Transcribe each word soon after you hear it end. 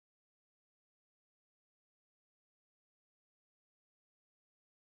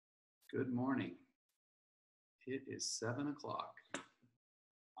Good morning. It is 7 o'clock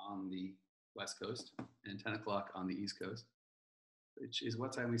on the West Coast and 10 o'clock on the East Coast, which is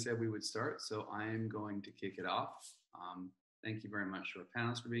what time we said we would start. So I'm going to kick it off. Thank you very much to our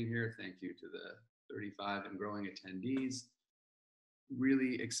panelists for being here. Thank you to the 35 and growing attendees.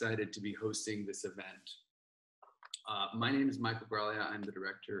 Really excited to be hosting this event. My name is Michael Graglia. I'm the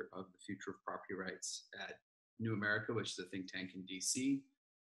director of the Future of Property Rights at New America, which is a think tank in DC.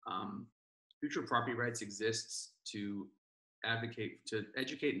 Future of Property Rights exists to educate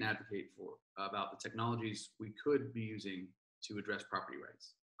and advocate about the technologies we could be using to address property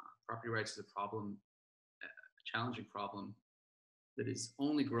rights. Property rights is a problem, a challenging problem that is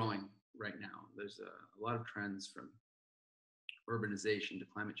only growing right now. There's a lot of trends from urbanization to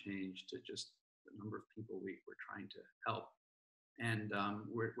climate change to just the number of people we're trying to help. And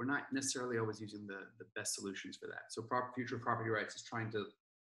we're not necessarily always using the best solutions for that. So Future of Property Rights is trying to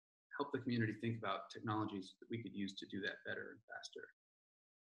help the community think about technologies that we could use to do that better and faster.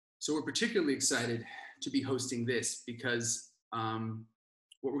 So we're particularly excited to be hosting this because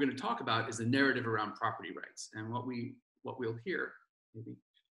what we're going to talk about is the narrative around property rights. And what we'll hear maybe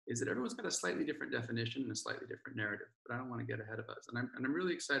is that everyone's got a slightly different definition and a slightly different narrative, but I don't want to get ahead of us. And I'm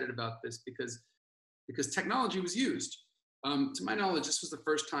really excited about this because technology was used. To my knowledge, this was the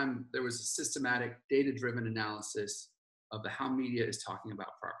first time there was a systematic data-driven analysis of how media is talking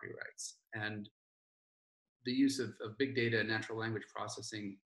about property rights, and the use of big data and natural language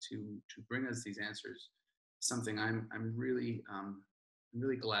processing to bring us these answers. Something I'm really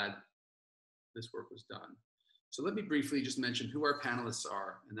glad this work was done. So let me briefly just mention who our panelists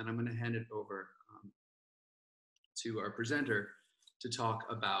are, and then I'm going to hand it over to our presenter to talk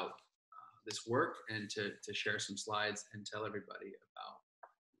about this work and to share some slides and tell everybody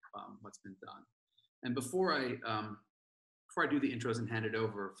about what's been done. And before I do the intros and hand it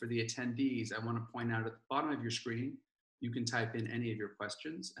over, for the attendees, I want to point out at the bottom of your screen, you can type in any of your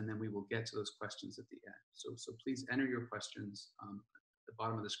questions, and then we will get to those questions at the end. So please enter your questions at the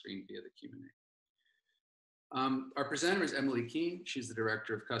bottom of the screen via the Q&A. Our presenter is Emily Keene. She's the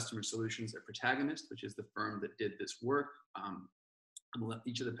Director of Customer Solutions at Protagonist, which is the firm that did this work. I'm going to let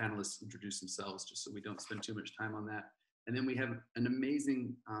each of the panelists introduce themselves just so we don't spend too much time on that. And then we have an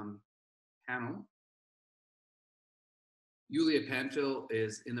amazing panel. Yulia Panfil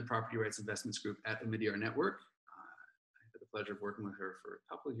is in the Property Rights Investments Group at Omidyar Network. I had the pleasure of working with her for a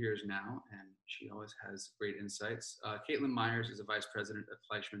couple of years now, and she always has great insights. Caitlin Myers is a Vice President at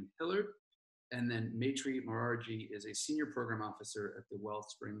Fleischman Hillard. And then Maitri Morarji is a Senior Program Officer at the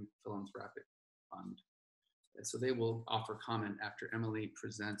Wellspring Philanthropic Fund. And so they will offer comment after Emily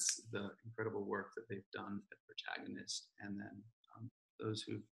presents the incredible work that they've done at Protagonist. And then those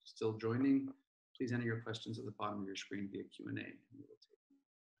who are still joining, please enter your questions at the bottom of your screen via Q&A, and we will take them.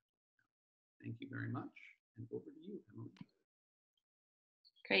 Thank you very much, and over to you, Emily.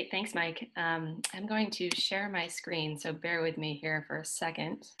 Great, thanks, Mike. I'm going to share my screen, so bear with me here for a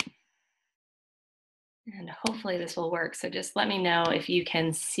second. And hopefully this will work. So just let me know if you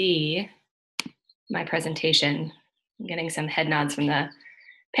can see my presentation. I'm getting some head nods from the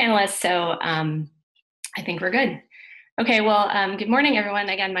panelists, so I think we're good. Okay, well, good morning, everyone.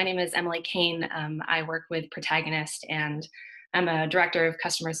 Again, my name is Emily Keene. I work with Protagonist, and I'm a Director of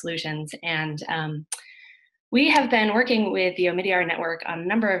Customer Solutions. And we have been working with the Omidyar Network on a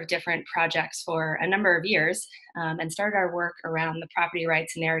number of different projects for a number of years, and started our work around the property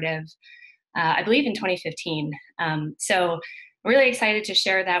rights narrative, I believe in 2015. So I'm really excited to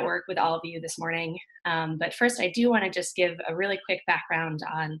share that work with all of you this morning. But first, I do want to just give a really quick background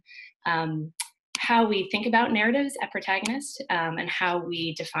on how we think about narratives at Protagonist, and how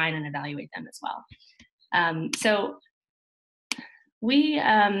we define and evaluate them as well. So we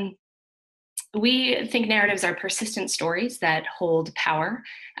think narratives are persistent stories that hold power.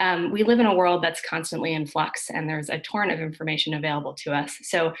 We live in a world that's constantly in flux, and there's a torrent of information available to us.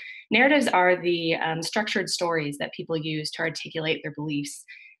 So narratives are the structured stories that people use to articulate their beliefs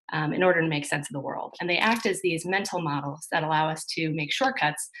in order to make sense of the world. And they act as these mental models that allow us to make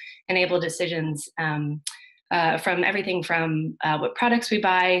shortcuts, enable decisions from everything from what products we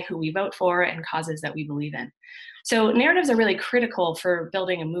buy, who we vote for, and causes that we believe in. So narratives are really critical for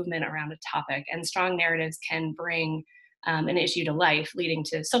building a movement around a topic, and strong narratives can bring an issue to life, leading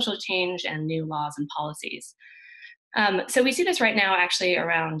to social change and new laws and policies. So we see this right now actually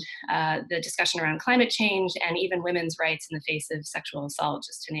around the discussion around climate change and even women's rights in the face of sexual assault,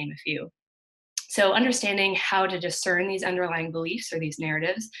 just to name a few. So understanding how to discern these underlying beliefs or these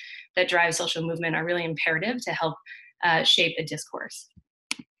narratives that drive social movement are really imperative to help shape a discourse.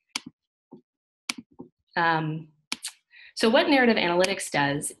 So what narrative analytics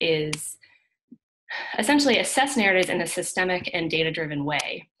does is essentially assess narratives in a systemic and data-driven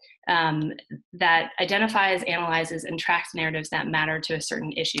way that identifies, analyzes, and tracks narratives that matter to a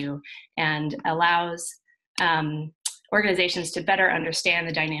certain issue and allows organizations to better understand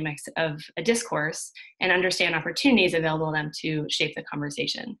the dynamics of a discourse and understand opportunities available to them to shape the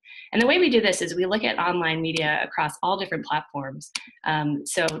conversation. And the way we do this is we look at online media across all different platforms.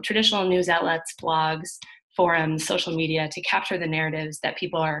 So traditional news outlets, blogs, forums, social media, to capture the narratives that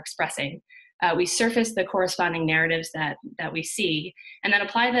people are expressing. We surface the corresponding narratives that we see, and then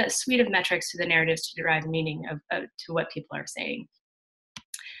apply the suite of metrics to the narratives to derive meaning to what people are saying.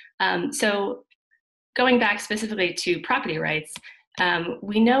 So going back specifically to property rights,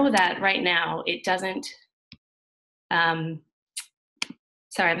 we know that right now it doesn't, sorry,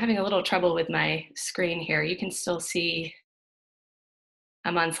 I'm having a little trouble with my screen here. You can still see,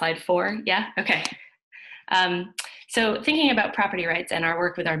 I'm on slide 4, yeah, okay. So thinking about property rights and our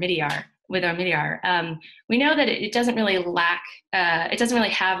work with our MIDIAR, we know that it doesn't really it doesn't really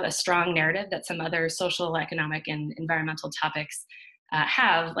have a strong narrative that some other social, economic, and environmental topics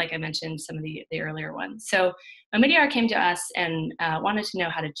have, like I mentioned, some of the earlier ones. So MIDIAR came to us and wanted to know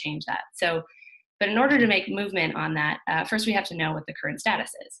how to change that. But in order to make movement on that, first we have to know what the current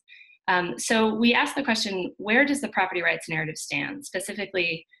status is. So we asked the question, where does the property rights narrative stand?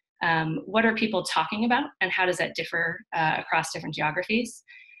 Specifically, what are people talking about, and how does that differ across different geographies?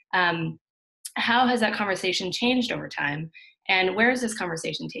 How has that conversation changed over time, and where is this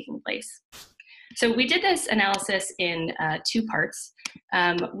conversation taking place? So we did this analysis in 2 parts.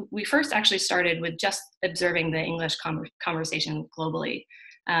 We first actually started with just observing the English conversation globally.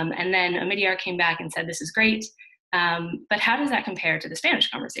 And then MIDIAR came back and said, this is great, but how does that compare to the Spanish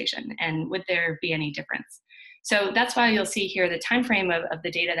conversation? And would there be any difference? So that's why you'll see here the time frame of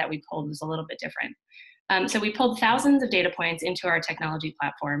the data that we pulled was a little bit different. So we pulled thousands of data points into our technology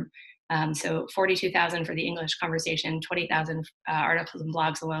platform. So 42,000 for the English conversation, 20,000 articles and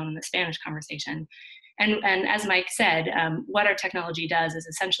blogs alone in the Spanish conversation. And as Mike said, what our technology does is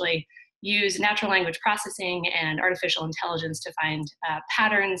essentially use natural language processing and artificial intelligence to find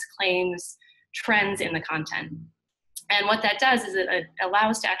patterns, claims, trends in the content. And what that does is it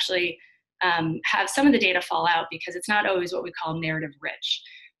allows to actually have some of the data fall out because it's not always what we call narrative rich.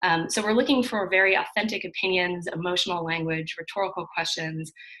 So we're looking for very authentic opinions, emotional language, rhetorical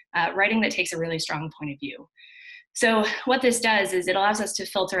questions, writing that takes a really strong point of view. So what this does is it allows us to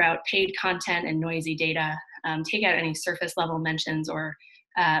filter out paid content and noisy data, take out any surface level mentions or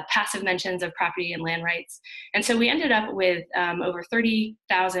passive mentions of property and land rights. And so we ended up with over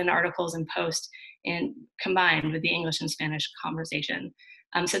 30,000 articles and posts combined with the English and Spanish conversation.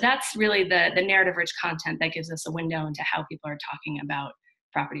 So that's really the narrative rich content that gives us a window into how people are talking about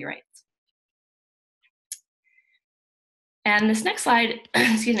property rights. And this next slide,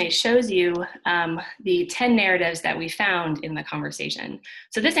 excuse me, shows you the 10 narratives that we found in the conversation.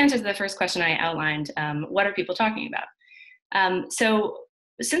 So this answers the first question I outlined, what are people talking about? So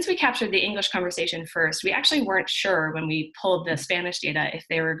since we captured the English conversation first, we actually weren't sure when we pulled the Spanish data if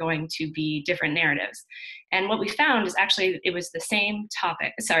they were going to be different narratives. And what we found is actually it was the same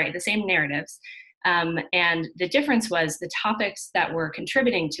the same narratives. And the difference was the topics that were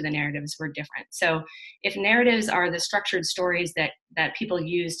contributing to the narratives were different. So if narratives are the structured stories that people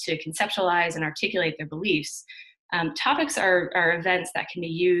use to conceptualize and articulate their beliefs, topics are events that can be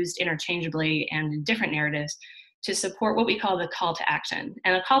used interchangeably and in different narratives to support what we call the call to action.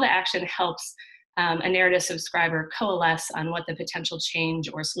 And a call to action helps a narrative subscriber coalesce on what the potential change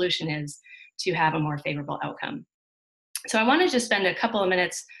or solution is to have a more favorable outcome. So I wanted to spend a couple of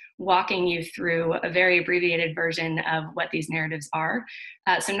minutes walking you through a very abbreviated version of what these narratives are.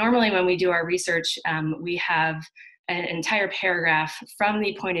 So normally when we do our research, we have an entire paragraph from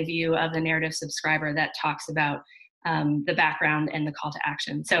the point of view of the narrative subscriber that talks about the background and the call to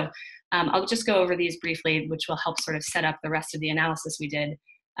action. So I'll just go over these briefly, which will help sort of set up the rest of the analysis we did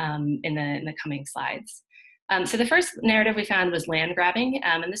in the coming slides. So the first narrative we found was land grabbing,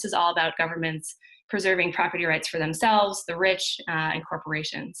 and this is all about governments preserving property rights for themselves, the rich, and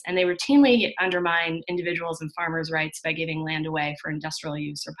corporations. And they routinely undermine individuals and farmers' rights by giving land away for industrial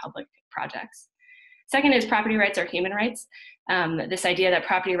use or public projects. Second is property rights are human rights, this idea that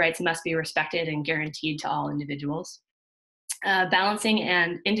property rights must be respected and guaranteed to all individuals. Balancing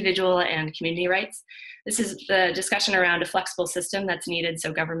and individual and community rights. This is the discussion around a flexible system that's needed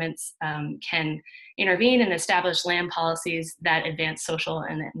so governments can intervene and establish land policies that advance social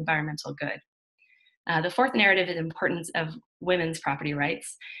and environmental good. The fourth narrative is importance of women's property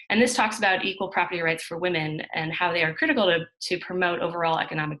rights. And this talks about equal property rights for women and how they are critical to promote overall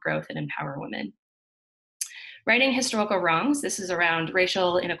economic growth and empower women. Righting historical wrongs, this is around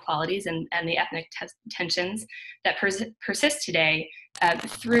racial inequalities and the ethnic tensions that persist today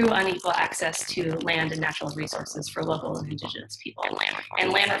through unequal access to land and natural resources for local and indigenous people.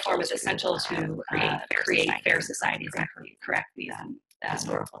 And land reform is essential to create fair societies and correct these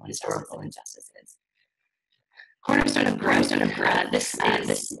historical injustices. Cornerstone of growth. This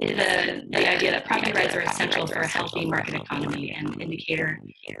is the idea that property rights are essential for a healthy market economy and indicator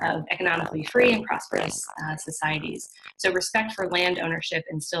of economically free and prosperous societies. So respect for land ownership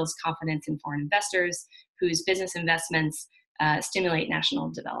instills confidence in foreign investors whose business investments stimulate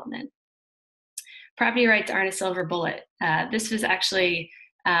national development. Property rights aren't a silver bullet. This was actually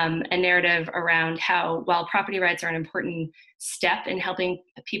a narrative around how, while property rights are an important step in helping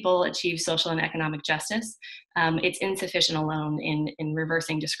people achieve social and economic justice, it's insufficient alone in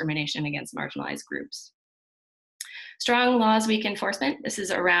reversing discrimination against marginalized groups. Strong laws, weak enforcement. This is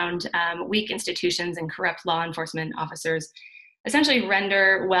around weak institutions and corrupt law enforcement officers essentially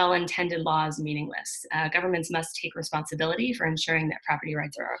render well-intended laws meaningless. Governments must take responsibility for ensuring that property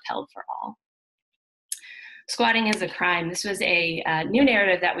rights are upheld for all. Squatting is a crime. This was a new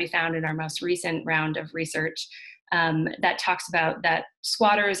narrative that we found in our most recent round of research that talks about that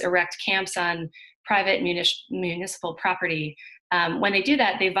squatters erect camps on private municipal property. When they do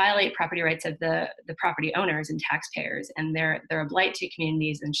that, they violate property rights of the property owners and taxpayers, and they're a blight to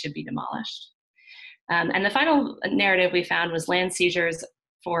communities and should be demolished. And the final narrative we found was land seizures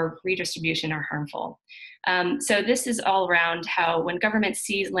for redistribution are harmful. So this is all around how when government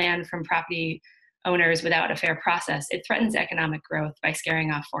seize land from property owners without a fair process, it threatens economic growth by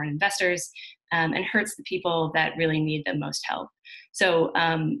scaring off foreign investors and hurts the people that really need the most help. So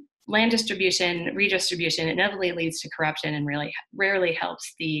land distribution, redistribution inevitably leads to corruption and really rarely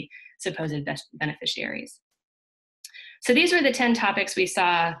helps the supposed beneficiaries. So these were the 10 topics we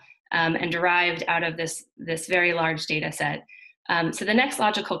saw and derived out of this very large data set. So the next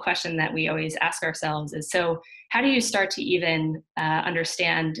logical question that we always ask ourselves is, so how do you start to even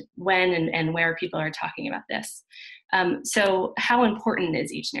understand when and where people are talking about this? So how important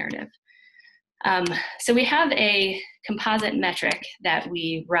is each narrative? So we have a composite metric that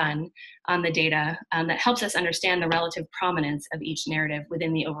we run on the data that helps us understand the relative prominence of each narrative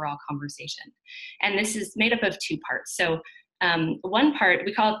within the overall conversation. And this is made up of two parts. So one part,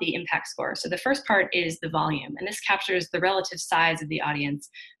 we call it the impact score. So the first part is the volume, and this captures the relative size of the audience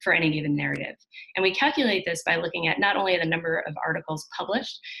for any given narrative. And we calculate this by looking at not only the number of articles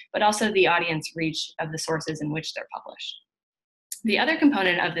published, but also the audience reach of the sources in which they're published. The other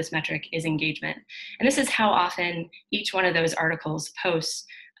component of this metric is engagement. And this is how often each one of those articles posts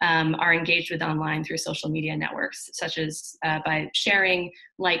are engaged with online through social media networks, such as by sharing,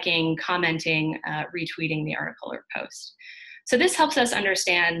 liking, commenting, retweeting the article or post. So this helps us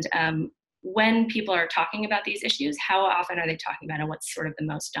understand when people are talking about these issues, how often are they talking about it, and what's sort of the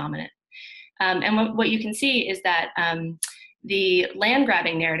most dominant. And what you can see is that the land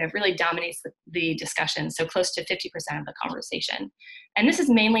grabbing narrative really dominates the discussion, so close to 50% of the conversation. And this is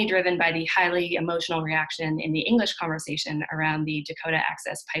mainly driven by the highly emotional reaction in the English conversation around the Dakota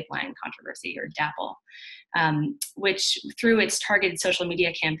Access Pipeline controversy, or DAPL, which through its targeted social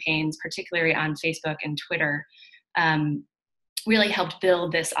media campaigns, particularly on Facebook and Twitter, really helped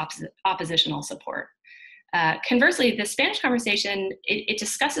build this oppositional support. Conversely, the Spanish conversation, it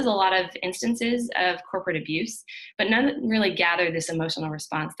discusses a lot of instances of corporate abuse, but none really gather this emotional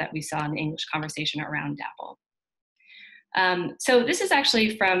response that we saw in the English conversation around DAPL. So this is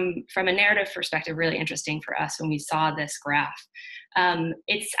actually, from a narrative perspective, really interesting for us when we saw this graph.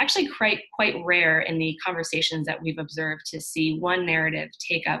 It's actually quite rare in the conversations that we've observed to see one narrative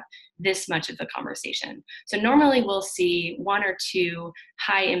take up this much of the conversation. So normally we'll see one or two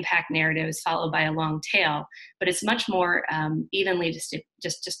high impact narratives followed by a long tail, but it's much more evenly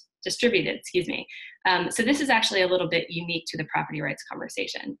distributed, excuse me. So this is actually a little bit unique to the property rights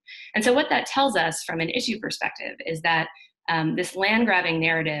conversation. And so what that tells us from an issue perspective is that this land grabbing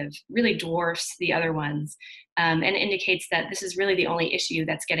narrative really dwarfs the other ones and indicates that this is really the only issue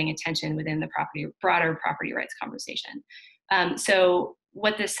that's getting attention within the broader property rights conversation. So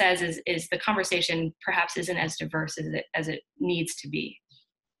what this says is the conversation perhaps isn't as diverse as it needs to be.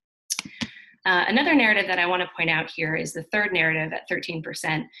 Another narrative that I want to point out here is the third narrative at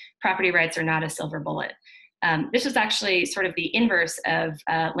 13%, property rights are not a silver bullet. This is actually sort of the inverse of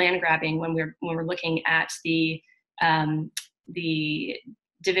land grabbing when we're looking at the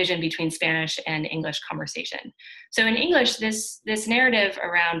division between Spanish and English conversation. So in English, this narrative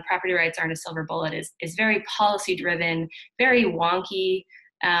around property rights aren't a silver bullet is very policy driven, very wonky.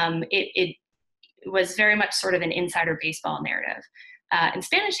 It was very much sort of an insider baseball narrative. In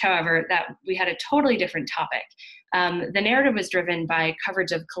Spanish, however, that we had a totally different topic. The narrative was driven by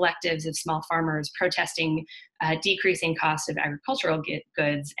coverage of collectives of small farmers protesting decreasing cost of agricultural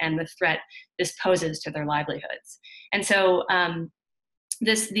goods and the threat this poses to their livelihoods. And so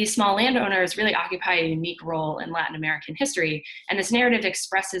these small landowners really occupy a unique role in Latin American history, and this narrative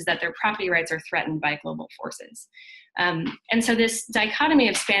expresses that their property rights are threatened by global forces. And so this dichotomy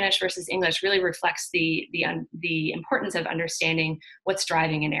of Spanish versus English really reflects the importance of understanding what's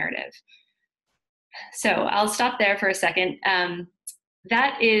driving a narrative. So I'll stop there for a second.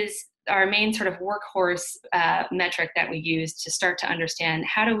 That is our main sort of workhorse metric that we use to start to understand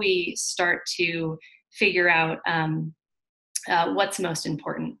how do we start to figure out what's most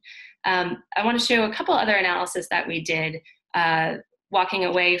important. I want to show a couple other analysis that we did, walking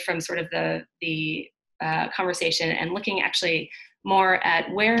away from sort of the conversation and looking actually more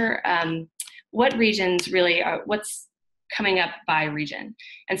at where, what regions really are, what's coming up by region.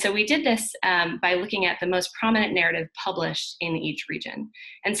 And so we did this by looking at the most prominent narrative published in each region.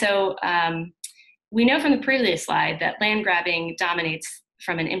 And so we know from the previous slide that land grabbing dominates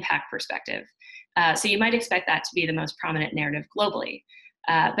from an impact perspective. So you might expect that to be the most prominent narrative globally.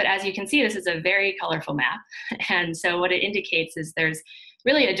 But as you can see, this is a very colorful map. And so what it indicates is there's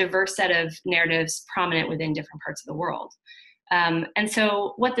really a diverse set of narratives prominent within different parts of the world. And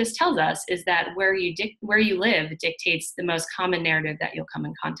so what this tells us is that where you live dictates the most common narrative that you'll come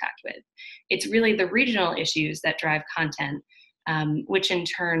in contact with. It's really the regional issues that drive content, which in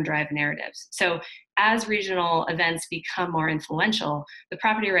turn drive narratives. So as regional events become more influential, the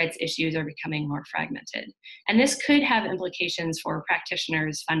property rights issues are becoming more fragmented. And this could have implications for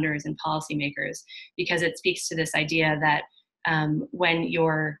practitioners, funders, and policymakers, because it speaks to this idea that when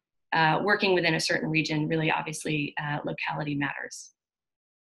you're working within a certain region, really obviously locality matters.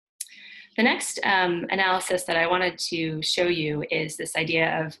 The next analysis that I wanted to show you is this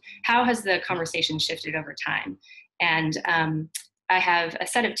idea of how has the conversation shifted over time. And I have a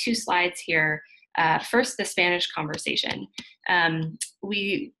set of 2 slides here. First, the Spanish conversation.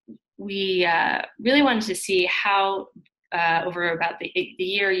 We really wanted to see how over about the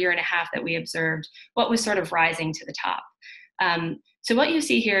year and a half that we observed, what was sort of rising to the top. So what you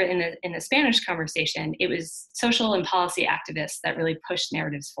see here in the Spanish conversation, it was social and policy activists that really pushed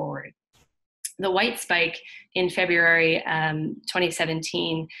narratives forward. The white spike in February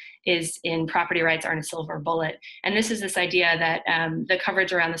 2017 is in property rights aren't a silver bullet. And this is this idea that the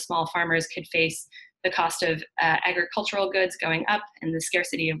coverage around the small farmers could face the cost of agricultural goods going up and the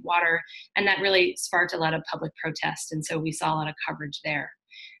scarcity of water. And that really sparked a lot of public protest. And so we saw a lot of coverage there.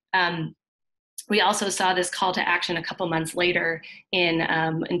 We also saw this call to action a couple months later in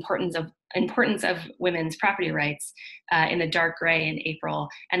importance of women's property rights in the dark gray in April,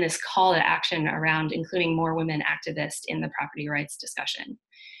 and this call to action around including more women activists in the property rights discussion.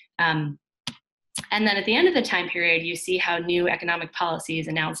 And then at the end of the time period, you see how new economic policies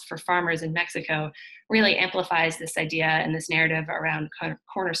announced for farmers in Mexico really amplifies this idea and this narrative around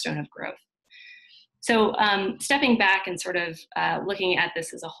cornerstone of growth. So stepping back and sort of looking at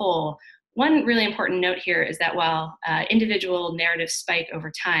this as a whole, one really important note here is that while individual narratives spike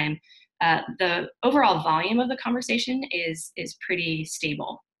over time, the overall volume of the conversation is pretty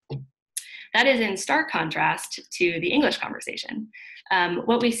stable. That is in stark contrast to the English conversation.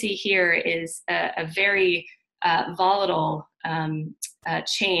 What we see here is a very volatile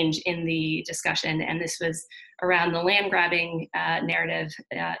change in the discussion, and this was around the land grabbing narrative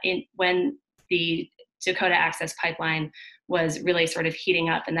when the Dakota Access Pipeline was really sort of heating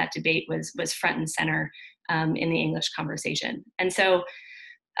up, and that debate was front and center in the English conversation. And so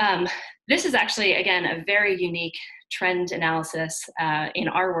this is actually, again, a very unique trend analysis in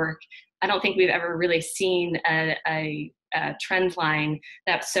our work. I don't think we've ever really seen a trend line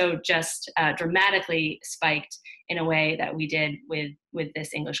that so just dramatically spiked in a way that we did with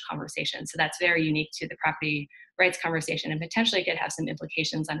this English conversation. So that's very unique to the property rights conversation, and potentially could have some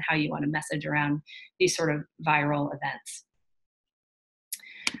implications on how you want to message around these sort of viral events.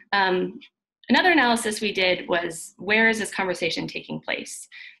 Another analysis we did was, where is this conversation taking place?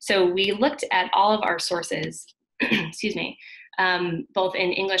 So we looked at all of our sources, excuse me, both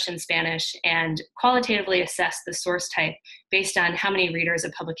in English and Spanish, and qualitatively assessed the source type based on how many readers a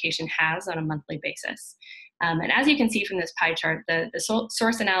publication has on a monthly basis. And as you can see from this pie chart, the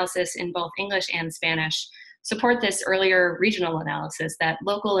source analysis in both English and Spanish support this earlier regional analysis that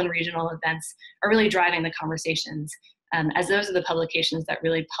local and regional events are really driving the conversations, as those are the publications that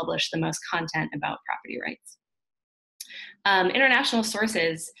really publish the most content about property rights. International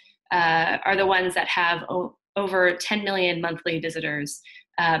sources are the ones that have over 10 million monthly visitors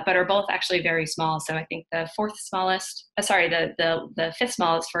but are both actually very small. So I think the the fifth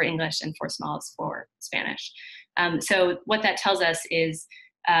smallest for English and fourth smallest for Spanish. So what that tells us is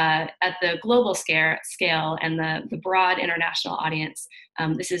at the global scale and the broad international audience,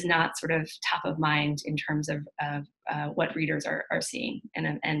 this is not sort of top of mind in terms of what readers are seeing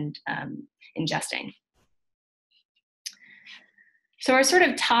and ingesting. So our sort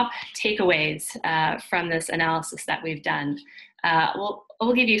of top takeaways from this analysis that we've done,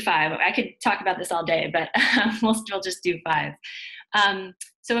 we'll give you 5. I could talk about this all day, but we'll just do 5.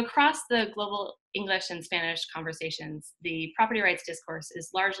 So across the global English and Spanish conversations, the property rights discourse is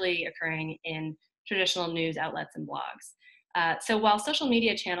largely occurring in traditional news outlets and blogs. So while social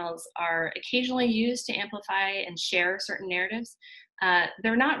media channels are occasionally used to amplify and share certain narratives,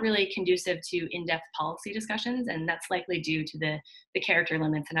 they're not really conducive to in-depth policy discussions, and that's likely due to the character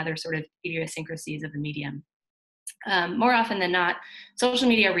limits and other sort of idiosyncrasies of the medium. More often than not, social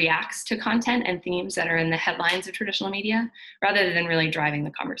media reacts to content and themes that are in the headlines of traditional media rather than really driving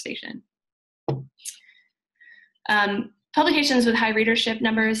the conversation. Publications with high readership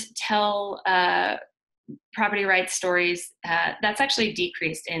numbers tell property rights stories. That's actually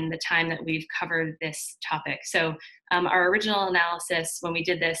decreased in the time that we've covered this topic. So our original analysis, when we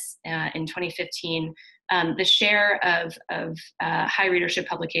did this in 2015, the share of high readership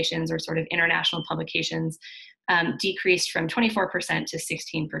publications or sort of international publications decreased from 24% to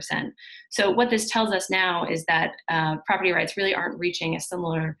 16%. So what this tells us now is that property rights really aren't reaching a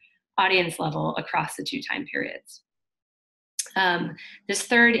similar audience level across the 2 time periods. This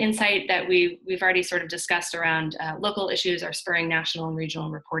third insight that we've already sort of discussed around local issues are spurring national and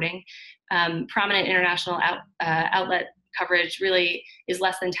regional reporting. Prominent international outlet coverage really is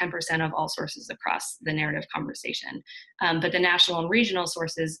less than 10% of all sources across the narrative conversation, but the national and regional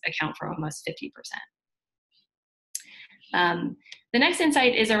sources account for almost 50%. The next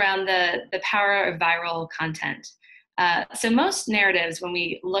insight is around the power of viral content. So most narratives, when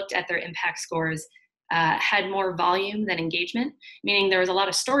we looked at their impact scores, had more volume than engagement, meaning there was a lot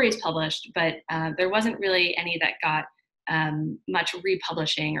of stories published, but there wasn't really any that got much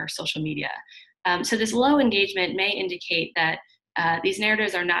republishing or social media. So this low engagement may indicate that these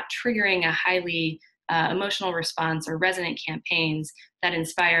narratives are not triggering a highly emotional response or resonant campaigns that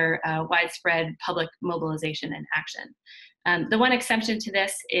inspire widespread public mobilization and action. The one exception to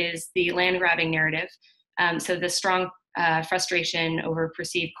this is the land grabbing narrative. So the strong frustration over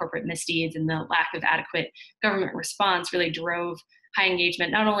perceived corporate misdeeds and the lack of adequate government response really drove high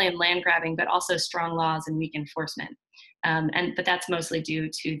engagement, not only in land grabbing, but also strong laws and weak enforcement. But that's mostly due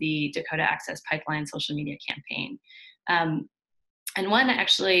to the Dakota Access Pipeline social media campaign. And one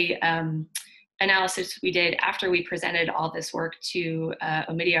actually analysis we did after we presented all this work to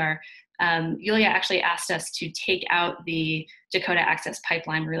Omidyar, Yulia actually asked us to take out the Dakota Access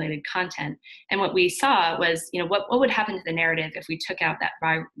Pipeline related content. And what we saw was, what would happen to the narrative if we took out that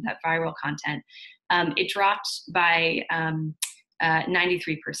viral content? It dropped by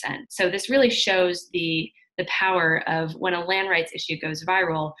 93%. So this really shows the power of when a land rights issue goes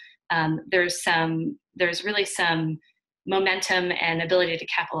viral, there's really some momentum and ability to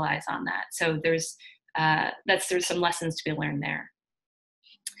capitalize on that. So there's some lessons to be learned there.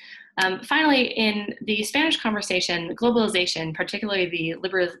 Finally, in the Spanish conversation, globalization, particularly the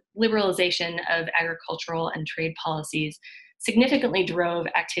liberalization of agricultural and trade policies, significantly drove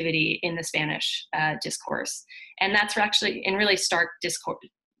activity in the Spanish discourse. And that's actually in really stark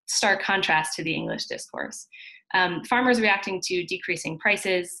contrast to the English discourse. Farmers reacting to decreasing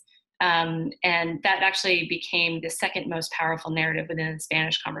prices, and that actually became the second most powerful narrative within the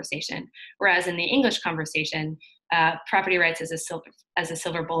Spanish conversation. Whereas in the English conversation, property rights as a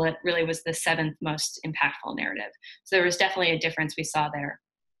silver bullet really was the 7th most impactful narrative. So there was definitely a difference we saw there.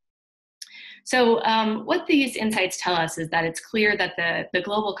 So what these insights tell us is that it's clear that the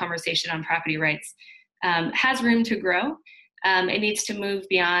global conversation on property rights has room to grow. It needs to move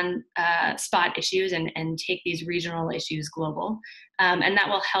beyond spot issues and take these regional issues global. And that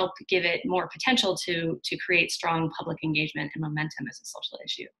will help give it more potential to create strong public engagement and momentum as a social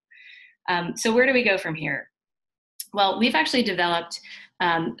issue. So where do we go from here? Well, we've actually developed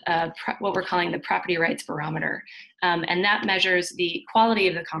what we're calling the Property Rights Barometer, and that measures the quality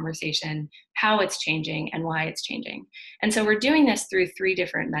of the conversation, how it's changing, and why it's changing. And so we're doing this through 3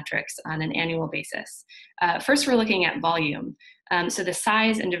 different metrics on an annual basis. First, we're looking at volume, so the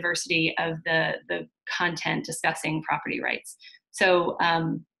size and diversity of the content discussing property rights. So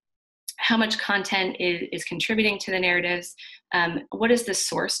how much content is contributing to the narratives, what is the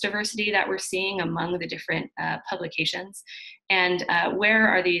source diversity that we're seeing among the different publications, and where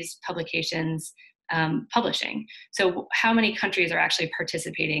are these publications publishing. So how many countries are actually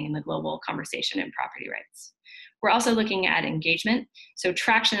participating in the global conversation in property rights? We're also looking at engagement, so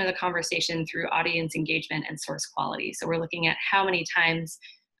traction of the conversation through audience engagement and source quality. So we're looking at how many times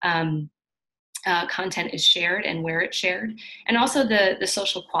content is shared and where it's shared, and also the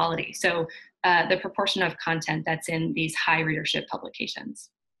social quality, so the proportion of content that's in these high readership publications.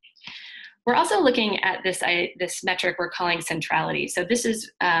 We're also looking at this metric we're calling centrality. So this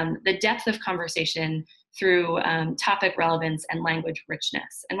is the depth of conversation through topic relevance and language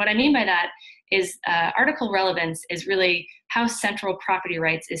richness. And what I mean by that is article relevance is really how central property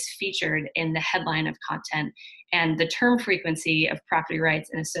rights is featured in the headline of content and the term frequency of property rights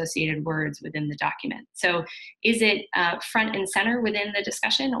and associated words within the document. So is it front and center within the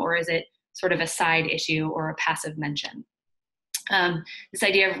discussion, or is it sort of a side issue or a passive mention? This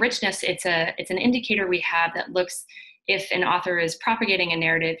idea of richness, it's an indicator we have that looks if an author is propagating a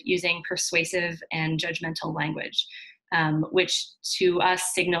narrative using persuasive and judgmental language, which to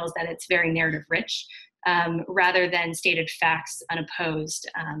us signals that it's very narrative rich, rather than stated facts unopposed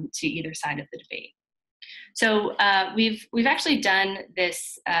to either side of the debate. So we've actually done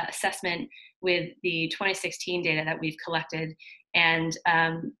this assessment with the 2016 data that we've collected, and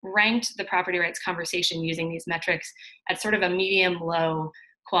ranked the property rights conversation using these metrics at sort of a medium-low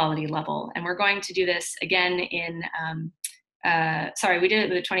quality level. And we're going to do this again in, we did it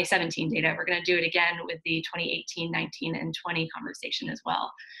with the 2017 data. We're going to do it again with the 2018, 19, and 20 conversation as well.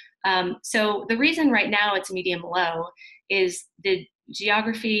 So the reason right now it's medium-low is the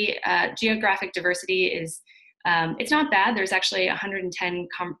geographic diversity is, it's not bad. There's actually 110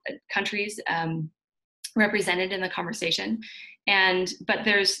 countries represented in the conversation, but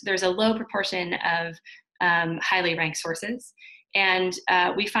there's a low proportion of highly ranked sources, and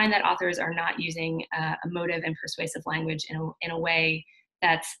we find that authors are not using emotive and persuasive language in a way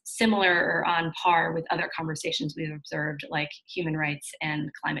that's similar or on par with other conversations we've observed, like human rights and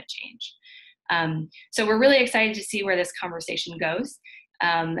climate change. So we're really excited to see where this conversation goes,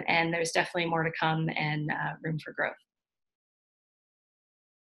 and there's definitely more to come and room for growth.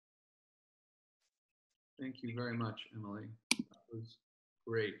 Thank you very much, Emily. That was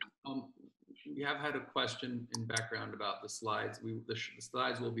great. We have had a question in background about the slides. The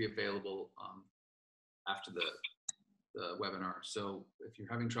slides will be available after the webinar. So if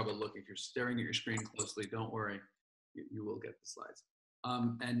you're having trouble looking, if you're staring at your screen closely, don't worry, you will get the slides.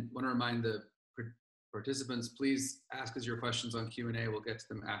 And want to remind the participants, please ask us your questions on Q&A. We'll get to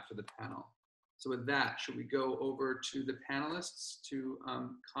them after the panel. So with that, should we go over to the panelists to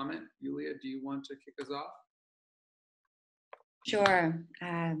comment? Yulia, do you want to kick us off? Sure.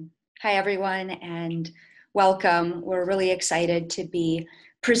 Hi, everyone, and welcome. We're really excited to be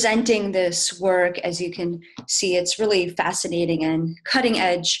presenting this work. As you can see, it's really fascinating and cutting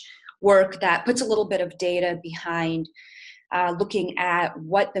edge work that puts a little bit of data behind looking at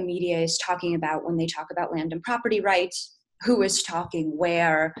what the media is talking about when they talk about land and property rights, who is talking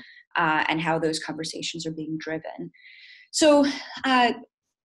where, and how those conversations are being driven. So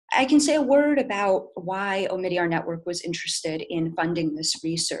I can say a word about why Omidyar Network was interested in funding this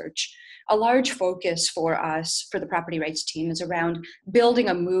research. A large focus for us, for the property rights team, is around building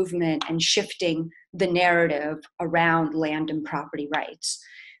a movement and shifting the narrative around land and property rights.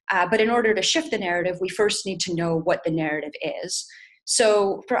 But in order to shift the narrative, we first need to know what the narrative is.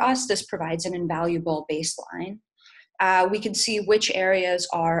 So for us, this provides an invaluable baseline. We can see which areas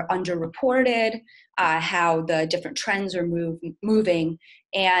are underreported, how the different trends are moving,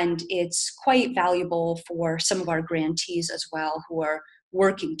 and it's quite valuable for some of our grantees as well who are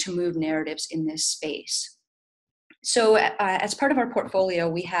working to move narratives in this space. So as part of our portfolio,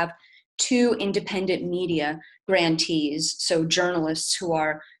 we have 2 independent media grantees, so journalists who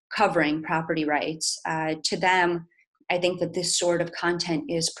are covering property rights. To them, I think that this sort of content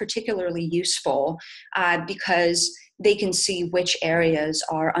is particularly useful because they can see which areas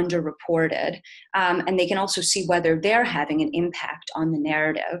are underreported, and they can also see whether they're having an impact on the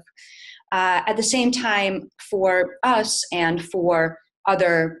narrative. At the same time, for us and for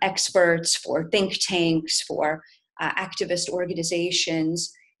other experts, for think tanks, for activist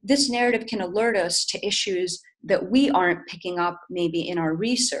organizations, this narrative can alert us to issues that we aren't picking up maybe in our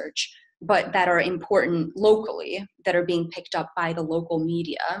research, but that are important locally, that are being picked up by the local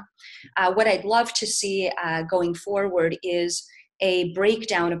media. What I'd love to see going forward is a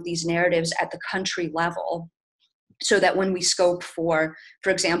breakdown of these narratives at the country level, so that when we scope for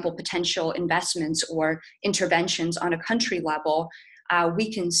example, potential investments or interventions on a country level,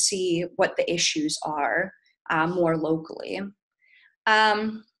 we can see what the issues are more locally.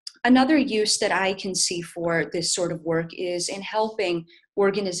 Another use that I can see for this sort of work is in helping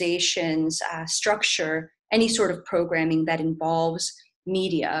organizations structure any sort of programming that involves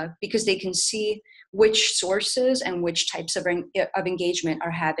media, because they can see which sources and which types of engagement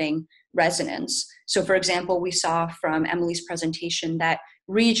are having resonance. So for example, we saw from Emily's presentation that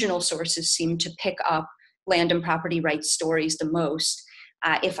regional sources seem to pick up land and property rights stories the most.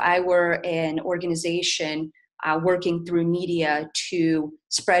 If I were an organization working through media to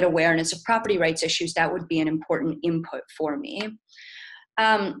spread awareness of property rights issues, that would be an important input for me.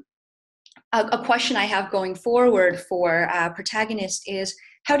 A question I have going forward for Protagonist is,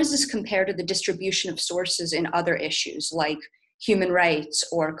 how does this compare to the distribution of sources in other issues like human rights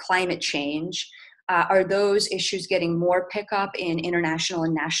or climate change? Are those issues getting more pickup in international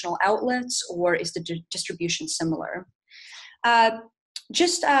and national outlets, or is the distribution similar?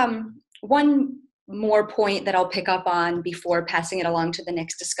 Just one more point that I'll pick up on before passing it along to the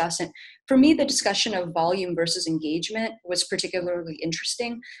next discussant. For me, the discussion of volume versus engagement was particularly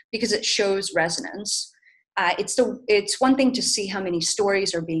interesting because it shows resonance. It's one thing to see how many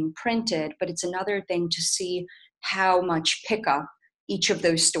stories are being printed, but it's another thing to see how much pickup each of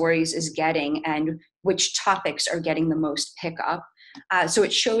those stories is getting and which topics are getting the most pickup. So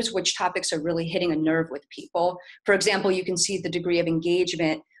it shows which topics are really hitting a nerve with people. For example, you can see the degree of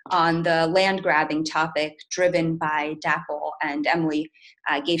engagement on the land grabbing topic driven by Dapple, and Emily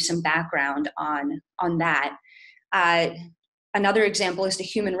gave some background on that. Another example is the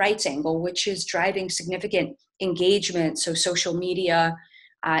human rights angle, which is driving significant engagement, so social media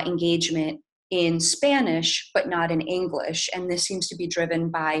engagement in Spanish, but not in English. And this seems to be driven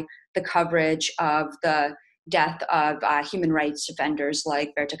by the coverage of the death of human rights defenders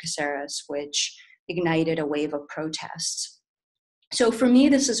like Berta Cáceres, which ignited a wave of protests. So for me,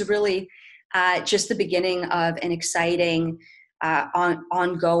 this is really just the beginning of an exciting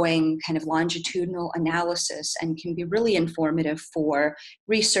ongoing kind of longitudinal analysis, and can be really informative for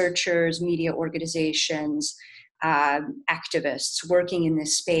researchers, media organizations, activists working in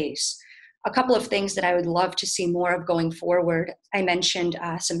this space. A couple of things that I would love to see more of going forward. I mentioned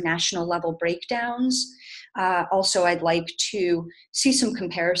some national level breakdowns. Also, I'd like to see some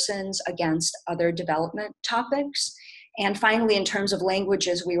comparisons against other development topics. And finally, in terms of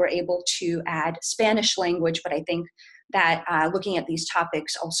languages, we were able to add Spanish language, but I think that looking at these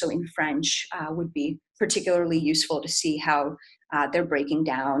topics also in French would be particularly useful to see how they're breaking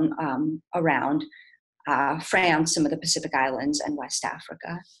down around France, some of the Pacific Islands, and West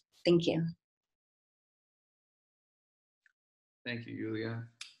Africa. Thank you. Thank you, Yulia.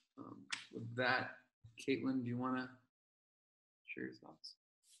 With that, Caitlin, do you want to share your thoughts?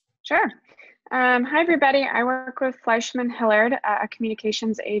 Sure. Hi, everybody. I work with Fleischman Hillard, a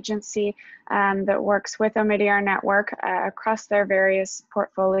communications agency that works with Omidyar Network across their various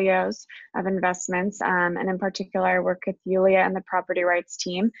portfolios of investments. And in particular, I work with Yulia and the property rights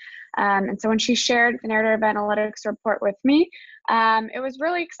team. And so when she shared the narrative analytics report with me, it was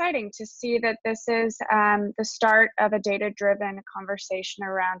really exciting to see that this is the start of a data-driven conversation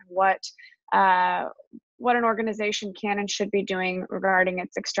around what an organization can and should be doing regarding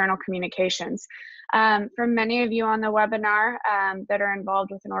its external communications. For many of you on the webinar that are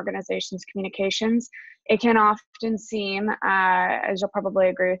involved with an organization's communications, it can often seem, as you'll probably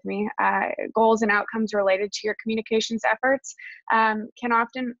agree with me, goals and outcomes related to your communications efforts can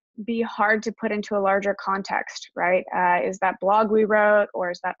often be hard to put into a larger context, right? Is that blog we wrote,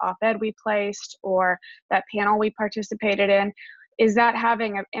 or is that op-ed we placed, or that panel we participated in? Is that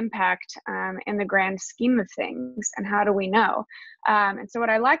having an impact in the grand scheme of things, and how do we know? And so what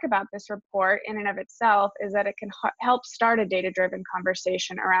I like about this report in and of itself is that it can help start a data-driven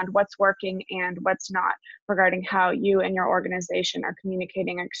conversation around what's working and what's not regarding how you and your organization are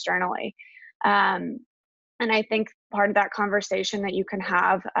communicating externally. And I think part of that conversation that you can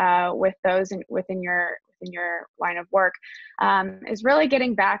have with those within your line of work is really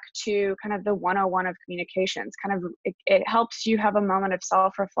getting back to kind of the 101 of communications. It helps you have a moment of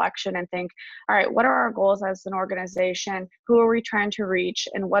self-reflection and think, all right, what are our goals as an organization? Who are we trying to reach?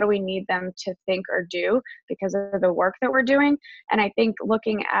 And what do we need them to think or do because of the work that we're doing? And I think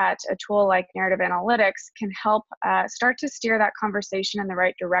looking at a tool like narrative analytics can help start to steer that conversation in the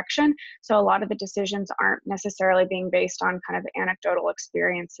right direction. So a lot of the decisions aren't necessarily being based on kind of anecdotal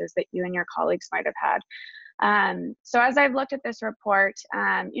experiences that you and your colleagues might have had. So as I've looked at this report,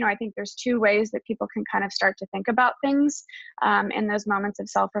 I think there's two ways that people can kind of start to think about things in those moments of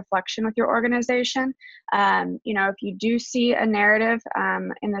self-reflection with your organization. If you do see a narrative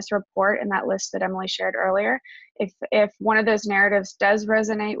in this report, in that list that Emily shared earlier, if one of those narratives does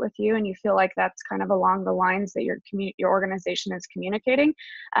resonate with you and you feel like that's kind of along the lines that your organization is communicating,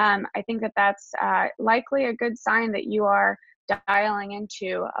 I think that's likely a good sign that you are dialing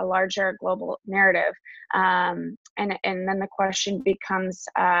into a larger global narrative. And then the question becomes,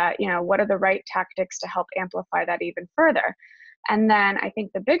 what are the right tactics to help amplify that even further? And then I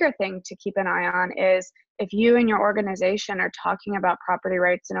think the bigger thing to keep an eye on is if you and your organization are talking about property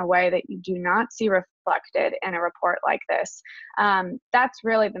rights in a way that you do not see reflected in a report like this, that's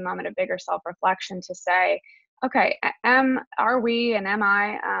really the moment of bigger self-reflection to say, okay, are we and am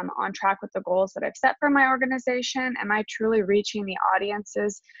I on track with the goals that I've set for my organization? Am I truly reaching the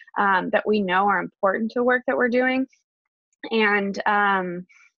audiences that we know are important to the work that we're doing? And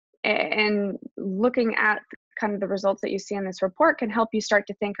looking at kind of the results that you see in this report can help you start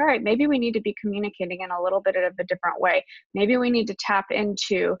to think, all right, maybe we need to be communicating in a little bit of a different way. Maybe we need to tap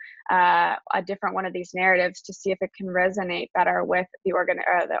into a different one of these narratives to see if it can resonate better with the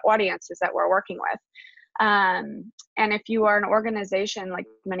audiences that we're working with. And if you are an organization like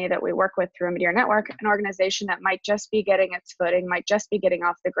many that we work with through a Meteor Network, an organization that might just be getting its footing, might just be getting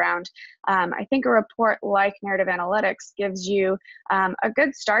off the ground, I think a report like Narrative Analytics gives you a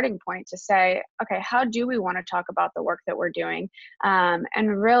good starting point to say, okay, how do we want to talk about the work that we're doing? And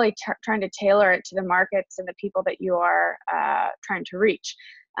really trying to tailor it to the markets and the people that you are trying to reach.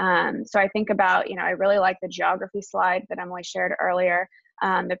 So I think about, I really like the geography slide that Emily shared earlier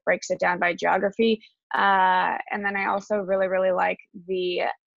that breaks it down by geography. And then I also really, really like the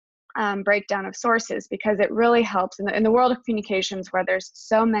breakdown of sources, because it really helps in the world of communications where there's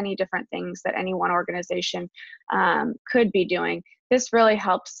so many different things that any one organization could be doing. This really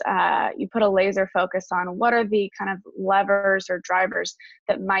helps you put a laser focus on what are the kind of levers or drivers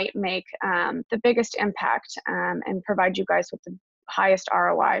that might make the biggest impact and provide you guys with the highest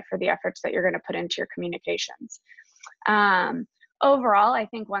ROI for the efforts that you're going to put into your communications. Overall, I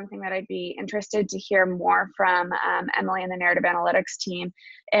think one thing that I'd be interested to hear more from Emily and the Narrative Analytics team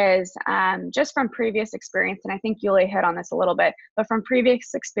is just from previous experience, and I think Yulia hit on this a little bit, but from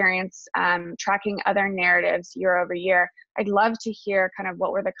previous experience tracking other narratives year over year, I'd love to hear kind of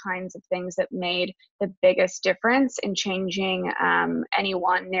what were the kinds of things that made the biggest difference in changing any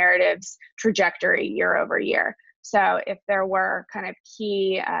one narrative's trajectory year over year. So if there were kind of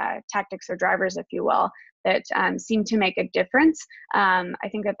key tactics or drivers, if you will, that seem to make a difference, I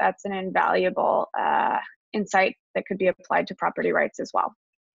think that's an invaluable insight that could be applied to property rights as well.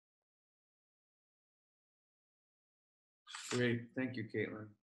 Great, thank you, Caitlin.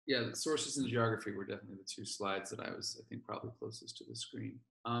 Yeah, the sources and geography were definitely the two slides that I think, probably closest to the screen.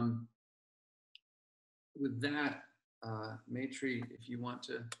 With that, Maitri, if you want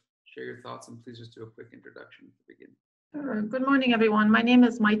to share your thoughts, and please just do a quick introduction at the beginning. Sure. Good morning, everyone. My name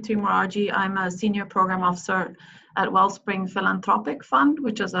is Maitri Moraji. I'm a senior program officer at Wellspring Philanthropic Fund,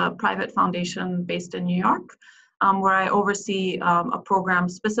 which is a private foundation based in New York, where I oversee a program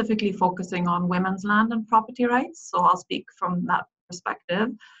specifically focusing on women's land and property rights. So I'll speak from that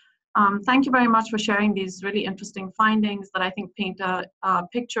perspective. Thank you very much for sharing these really interesting findings that I think paint a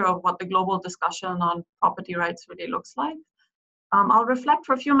picture of what the global discussion on property rights really looks like. I'll reflect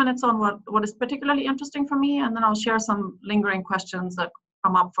for a few minutes on what is particularly interesting for me, and then I'll share some lingering questions that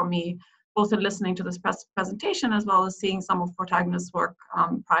come up for me, both in listening to this presentation as well as seeing some of Protagonists' work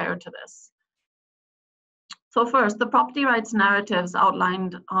prior to this. So first, the property rights narratives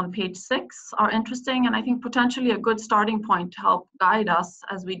outlined on page 6 are interesting, and I think potentially a good starting point to help guide us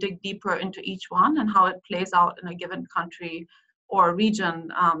as we dig deeper into each one and how it plays out in a given country or region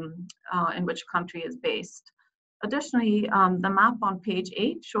in which a country is based. Additionally, the map on page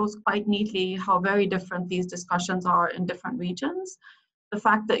 8 shows quite neatly how very different these discussions are in different regions. The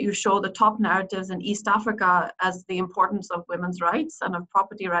fact that you show the top narratives in East Africa as the importance of women's rights and of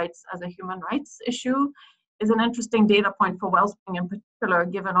property rights as a human rights issue is an interesting data point for Wellspring in particular,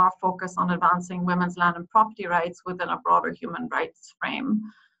 given our focus on advancing women's land and property rights within a broader human rights frame.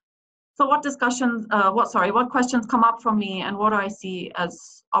 So what questions come up for me, and what do I see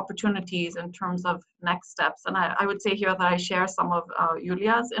as opportunities in terms of next steps? And I would say here that I share some of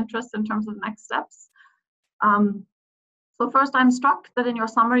Yulia's interest in terms of next steps. So first, I'm struck that in your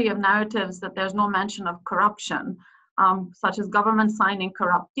summary of narratives that there's no mention of corruption, such as government signing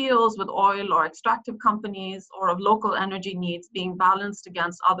corrupt deals with oil or extractive companies, or of local energy needs being balanced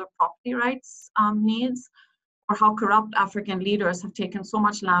against other property rights needs, or how corrupt African leaders have taken so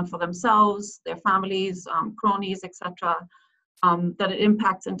much land for themselves, their families, cronies, etc., that it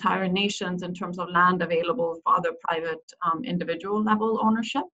impacts entire nations in terms of land available for other private individual level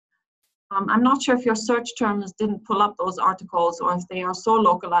ownership. I'm not sure if your search terms didn't pull up those articles, or if they are so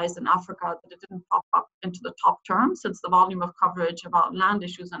localized in Africa that it didn't pop up into the top terms, since the volume of coverage about land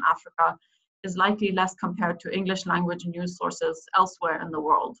issues in Africa is likely less compared to English language news sources elsewhere in the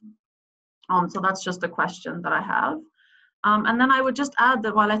world. So that's just a question that I have. And then I would just add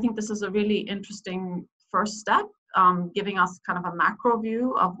that while I think this is a really interesting first step, giving us kind of a macro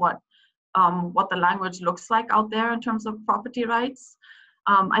view of what the language looks like out there in terms of property rights,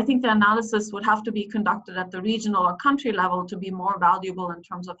 I think the analysis would have to be conducted at the regional or country level to be more valuable in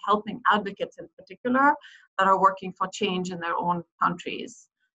terms of helping advocates in particular that are working for change in their own countries.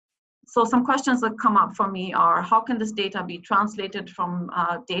 So some questions that come up for me are, how can this data be translated from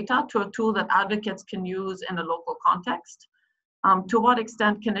data to a tool that advocates can use in a local context? To what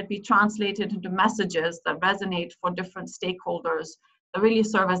extent can it be translated into messages that resonate for different stakeholders that really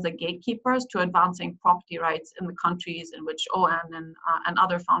serve as the gatekeepers to advancing property rights in the countries in which ON and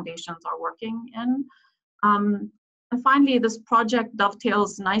other foundations are working in? And finally, this project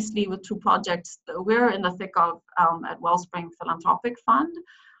dovetails nicely with two projects that we're in the thick of at Wellspring Philanthropic Fund.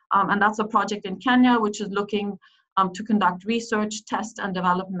 And that's a project in Kenya, which is looking to conduct research, test, and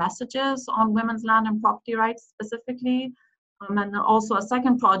develop messages on women's land and property rights specifically. And also a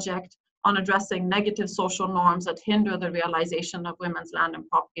second project on addressing negative social norms that hinder the realization of women's land and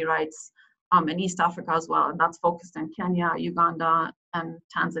property rights in East Africa as well. And that's focused in Kenya, Uganda, and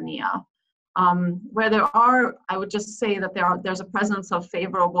Tanzania. Where there are, I would just say that there's a presence of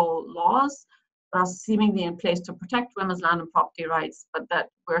favorable laws that are seemingly in place to protect women's land and property rights, but that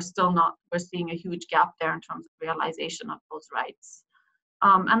we're seeing a huge gap there in terms of realization of those rights.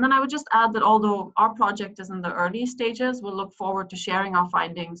 And then I would just add that although our project is in the early stages, we'll look forward to sharing our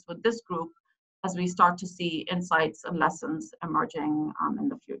findings with this group as we start to see insights and lessons emerging in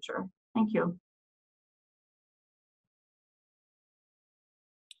the future. Thank you.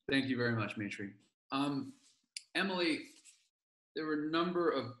 Thank you very much, Maitri. Emily, there were a number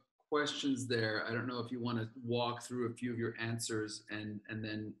of questions there. I don't know if you want to walk through a few of your answers, and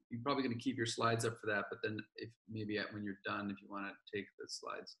then you're probably going to keep your slides up for that, but then if maybe when you're done, if you want to take the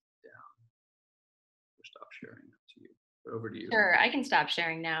slides down or stop sharing, up to you. But over to you. Sure, I can stop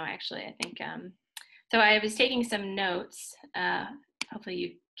sharing now, actually. I think, so I was taking some notes. Hopefully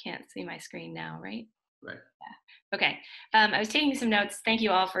you can't see my screen now, right? Right. Yeah. Okay, I was taking some notes. Thank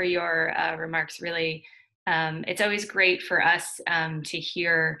you all for your remarks. Really, it's always great for us to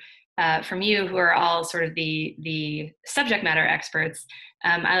hear from you, who are all sort of the subject matter experts.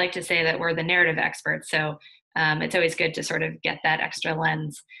 I like to say that we're the narrative experts, so it's always good to sort of get that extra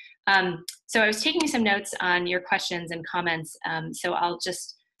lens. So I was taking some notes on your questions and comments, so I'll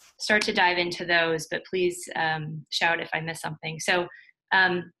just start to dive into those, but please shout if I miss something. So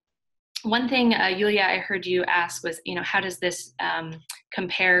one thing, Yulia, I heard you ask was, how does this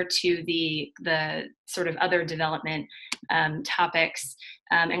compare to the sort of other development topics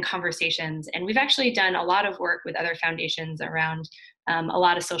and conversations? And we've actually done a lot of work with other foundations around a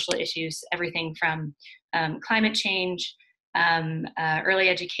lot of social issues, everything from climate change, early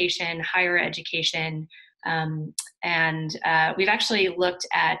education, higher education, and we've actually looked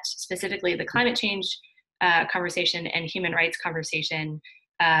at specifically the climate change conversation and human rights conversation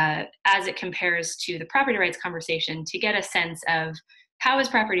as it compares to the property rights conversation, to get a sense of how is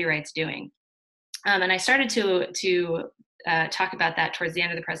property rights doing. And I started to talk about that towards the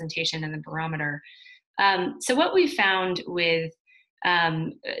end of the presentation in the Barometer. So what we found with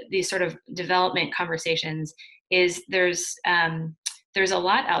these sort of development conversations is there's a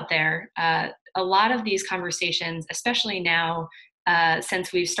lot out there. A lot of these conversations, especially now,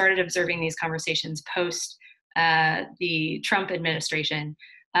 since we've started observing these conversations post the Trump administration,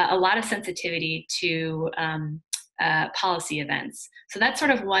 a lot of sensitivity to policy events. So that's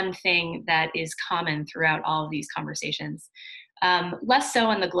sort of one thing that is common throughout all of these conversations. Less so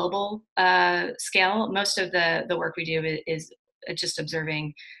on the global scale. Most of the work we do is just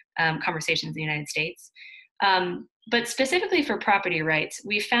observing conversations in the United States. But specifically for property rights,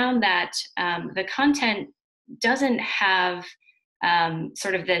 we found that the content doesn't have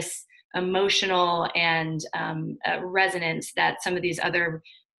sort of this emotional and resonance that some of these other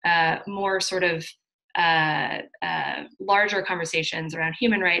more sort of larger conversations around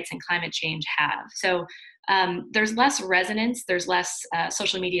human rights and climate change have. So there's less resonance, there's less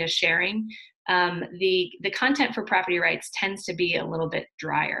social media sharing. The content for property rights tends to be a little bit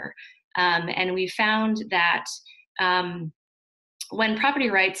drier. And we found that when property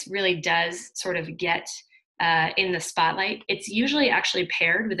rights really does sort of get in the spotlight, it's usually actually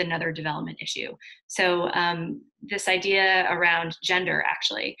paired with another development issue. So this idea around gender,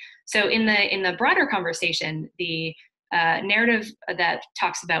 actually. So in the broader conversation, the narrative that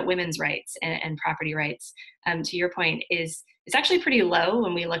talks about women's rights and property rights, to your point, is actually pretty low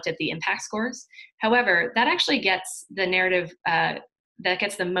when we looked at the impact scores. However, that actually gets the narrative that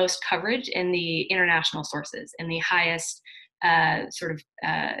gets the most coverage in the international sources, in the highest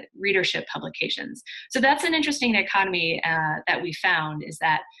readership publications. So that's an interesting dichotomy that we found, is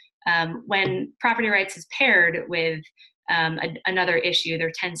that when property rights is paired with another issue,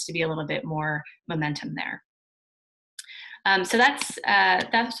 there tends to be a little bit more momentum there. So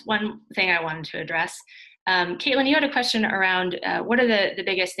that's one thing I wanted to address. Caitlin, you had a question around what are the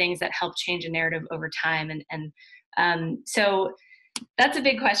biggest things that help change a narrative over time, so that's a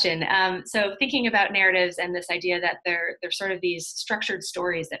big question. So thinking about narratives and this idea that they're sort of these structured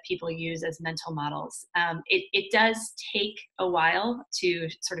stories that people use as mental models, it does take a while to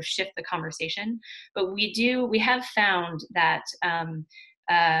sort of shift the conversation, but we have found that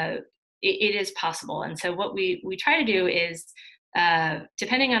it is possible. And so what we try to do is,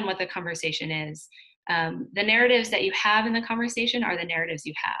 depending on what the conversation is, the narratives that you have in the conversation are the narratives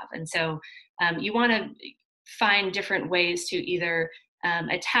you have. And so you want to find different ways to either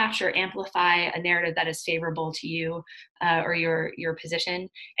attach or amplify a narrative that is favorable to you or your position,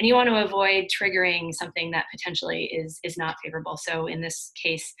 and you want to avoid triggering something that potentially is not favorable. So in this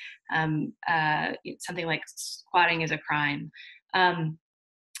case, something like squatting is a crime.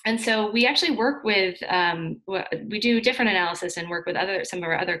 And so we actually work with, we do different analysis and work with some of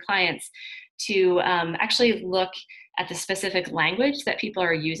our other clients to actually look at the specific language that people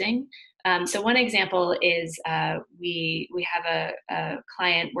are using. So one example is we have a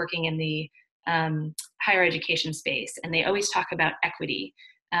client working in the higher education space, and they always talk about equity,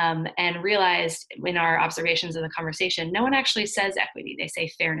 and realized in our observations of the conversation, no one actually says equity, they say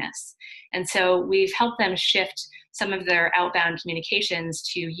fairness. And so we've helped them shift some of their outbound communications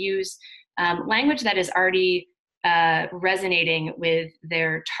to use language that is already resonating with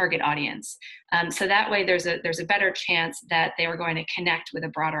their target audience. So that way there's a better chance that they are going to connect with a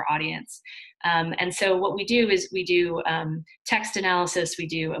broader audience. And so what we do is we do text analysis, we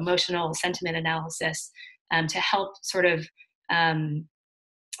do emotional sentiment analysis to help sort of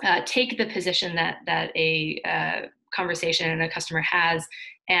take the position that a conversation and a customer has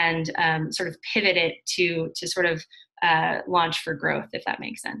and sort of pivot it to sort of launch for growth, if that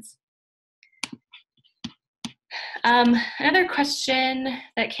makes sense. Another question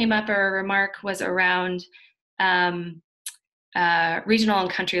that came up, or a remark, was around regional and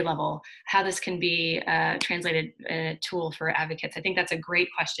country level, how this can be translated in a tool for advocates. I think that's a great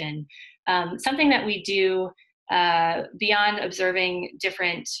question. Something that we do beyond observing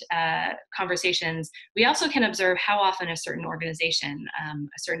different conversations, we also can observe how often a certain organization,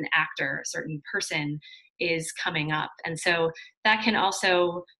 a certain actor, a certain person is coming up. And so that can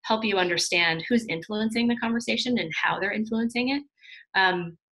also help you understand who's influencing the conversation and how they're influencing it.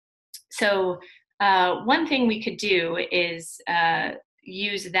 So one thing we could do is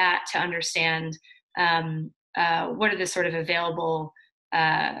use that to understand what are the sort of available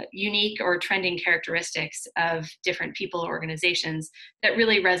unique or trending characteristics of different people or organizations that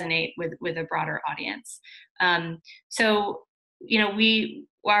really resonate with a broader audience. So, you know,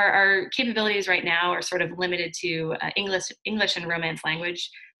 our capabilities right now are sort of limited to English and Romance language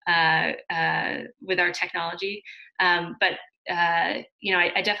with our technology. But you know,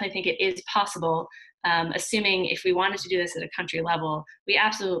 I definitely think it is possible, assuming if we wanted to do this at a country level, we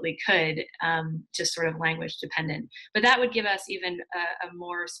absolutely could, just sort of language dependent. But that would give us even a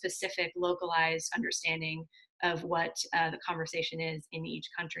more specific, localized understanding of what the conversation is in each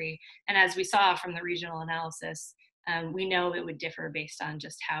country. And as we saw from the regional analysis, we know it would differ based on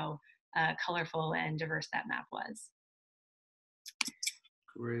just how colorful and diverse that map was.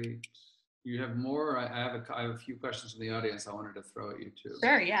 Great. You have more? I have a few questions from the audience I wanted to throw at you too.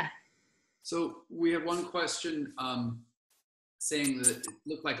 Sure, yeah. So we have one question saying that it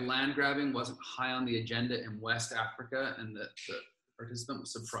looked like land grabbing wasn't high on the agenda in West Africa, and that the participant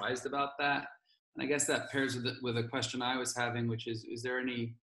was surprised about that. And I guess that pairs with a question I was having, which is there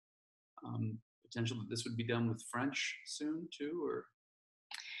any potential that this would be done with French soon too, or?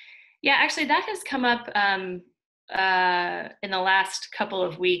 Yeah, actually that has come up in the last couple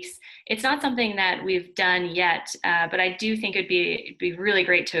of weeks. It's not something that we've done yet, but I do think it'd be really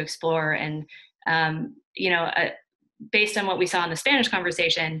great to explore. And you know, based on what we saw in the Spanish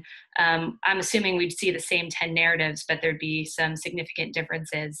conversation, I'm assuming we'd see the same 10 narratives, but there'd be some significant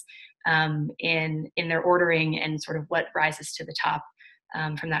differences in their ordering and sort of what rises to the top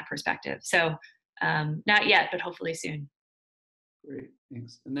from that perspective. So not yet, but hopefully soon. Great,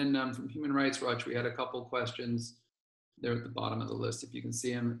 thanks. And then from Human Rights Watch, we had a couple questions. They're at the bottom of the list, if you can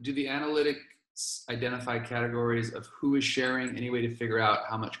see them. Do the analytics identify categories of who is sharing? Any way to figure out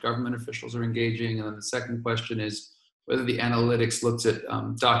how much government officials are engaging? And then the second question is whether the analytics looks at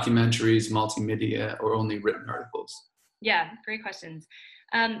documentaries, multimedia, or only written articles. Yeah, great questions.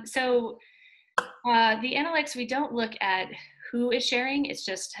 So the analytics, we don't look at who is sharing. It's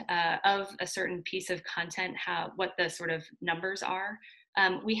just of a certain piece of content, what the sort of numbers are.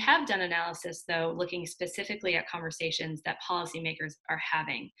 We have done analysis, though, looking specifically at conversations that policymakers are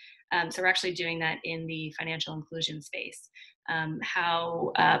having. So we're actually doing that in the financial inclusion space,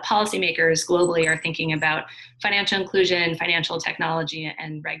 how policymakers globally are thinking about financial inclusion, financial technology,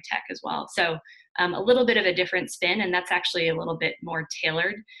 and reg tech as well. So a little bit of a different spin, and that's actually a little bit more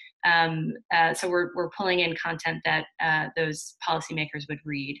tailored. So we're pulling in content that those policymakers would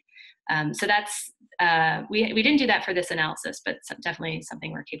read. So that's, we didn't do that for this analysis, but definitely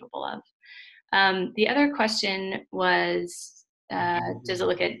something we're capable of. The other question was, does it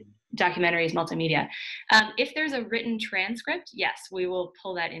look at documentaries, multimedia? If there's a written transcript, yes, we will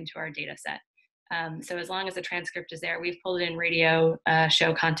pull that into our data set. So as long as the transcript is there, we've pulled in radio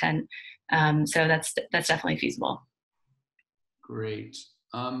show content. So that's definitely feasible. Great.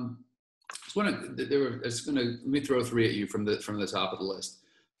 Let me throw three at you from the top of the list.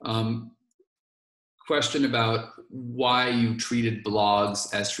 Question about why you treated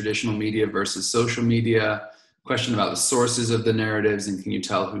blogs as traditional media versus social media. Question about the sources of the narratives and can you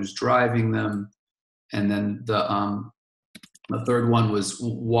tell who's driving them? And then the third one was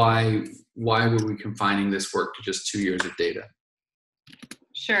why were we confining this work to just 2 years of data?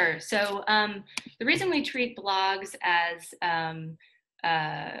 Sure. So the reason we treat blogs as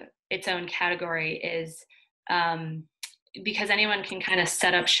its own category is because anyone can kind of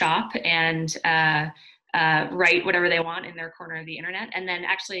set up shop and write whatever they want in their corner of the internet. And then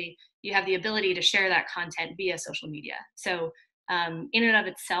actually you have the ability to share that content via social media. So in and of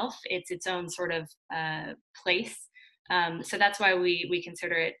itself, it's its own sort of place. So that's why we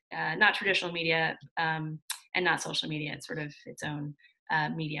consider it not traditional media and not social media. It's sort of its own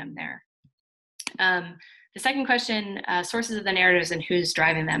medium there. The second question, sources of the narratives and who's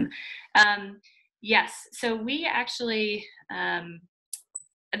driving them. Yes, so we actually,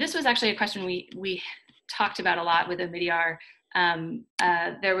 this was actually a question we talked about a lot with Omidyar.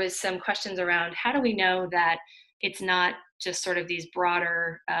 There was some questions around how do we know that it's not just sort of these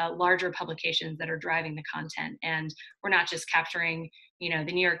broader, larger publications that are driving the content, and we're not just capturing, the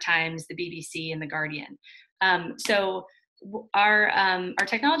New York Times, the BBC, and the Guardian. So our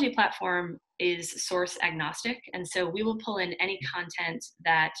technology platform is source agnostic, and so we will pull in any content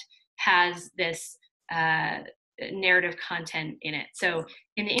that has this narrative content in it. So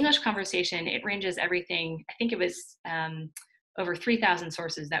in the English conversation, it ranges everything, I think it was over 3,000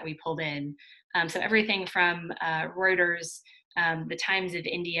 sources that we pulled in. So everything from Reuters, the Times of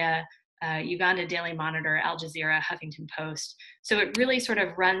India, Uganda Daily Monitor, Al Jazeera, Huffington Post. So it really sort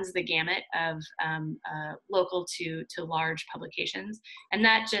of runs the gamut of local to large publications. And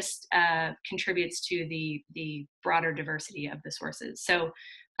that just contributes to the broader diversity of the sources. So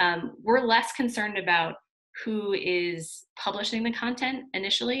we're less concerned about who is publishing the content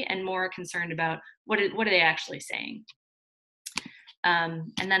initially and more concerned about what are they actually saying.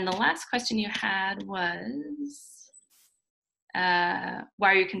 And then the last question you had was, why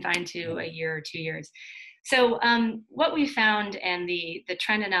are you confined to a year or 2 years? So what we found, and the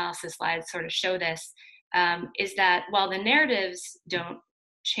trend analysis slides sort of show this, is that while the narratives don't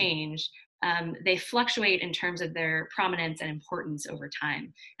change, they fluctuate in terms of their prominence and importance over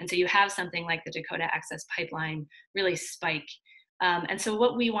time. And so you have something like the Dakota Access Pipeline really spike. And so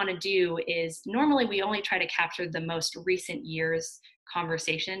what we want to do is, normally we only try to capture the most recent year's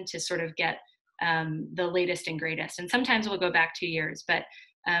conversation to sort of get the latest and greatest. And sometimes we'll go back 2 years, but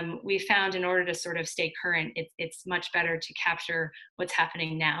we found in order to sort of stay current, it's much better to capture what's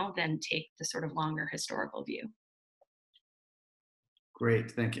happening now than take the sort of longer historical view.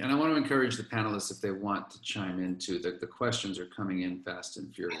 Great, thank you. And I want to encourage the panelists, if they want to chime in too, the questions are coming in fast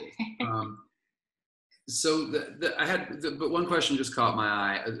and furious. So but one question just caught my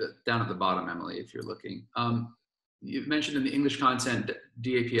eye down at the bottom, Emily, if you're looking. You mentioned in the English content that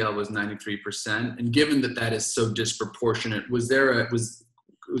DAPL was 93%, and given that is so disproportionate, was there a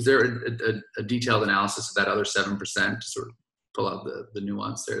detailed analysis of that other 7% to sort of pull out the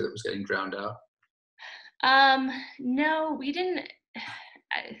nuance there that was getting drowned out? No, we didn't.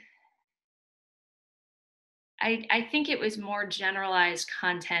 I think it was more generalized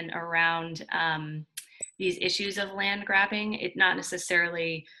content around these issues of land grabbing. It not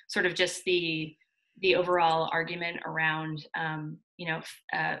necessarily sort of just the the overall argument around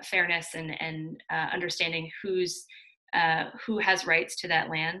fairness and understanding who has rights to that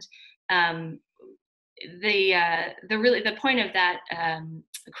land. The point of that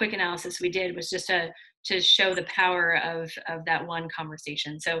quick analysis we did was just to show the power of that one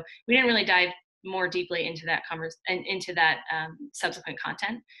conversation. So we didn't really dive more deeply into that subsequent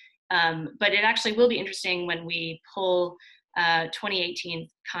content, but it actually will be interesting when we pull 2018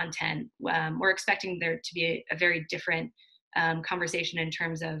 content. We're expecting there to be a very different conversation in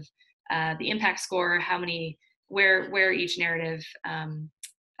terms of the impact score, where each narrative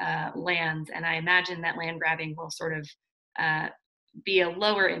lands, and I imagine that land grabbing will sort of be a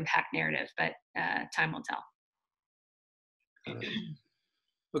lower impact narrative, but time will tell.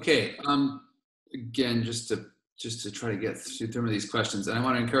 Okay. Again, just to try to get through some of these questions, and I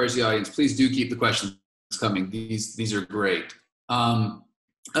want to encourage the audience, please do keep the questions coming. These are great. At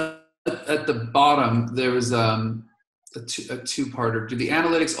the bottom, there was a two-parter. Do the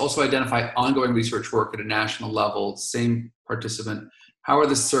analytics also identify ongoing research work at a national level? Same participant. How are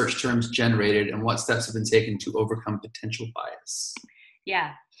the search terms generated, and what steps have been taken to overcome potential bias?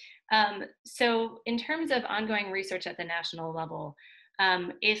 Yeah. So in terms of ongoing research at the national level,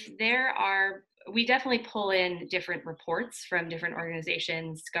 we definitely pull in different reports from different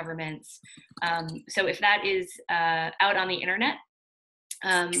organizations, governments. So if that is out on the internet,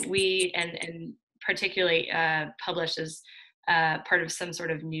 we and particularly published as part of some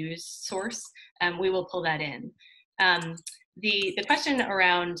sort of news source, we will pull that in. The question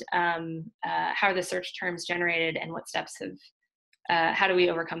around how are the search terms generated and what steps how do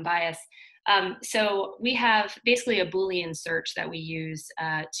we overcome bias? So we have basically a Boolean search that we use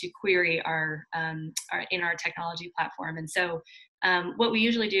to query in our technology platform. And so what we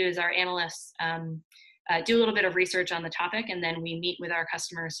usually do is our analysts do a little bit of research on the topic, and then we meet with our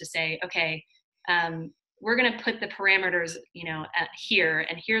customers to say, okay, we're going to put the parameters, here,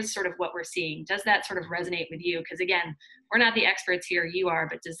 and here's sort of what we're seeing. Does that sort of resonate with you? Because again, we're not the experts here, you are,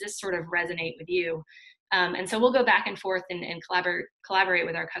 but does this sort of resonate with you? And so we'll go back and forth and collaborate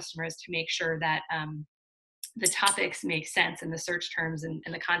with our customers to make sure that the topics make sense and the search terms and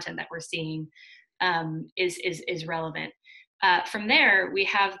the content that we're seeing is relevant. From there, we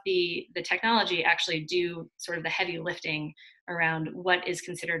have the technology actually do sort of the heavy lifting around what is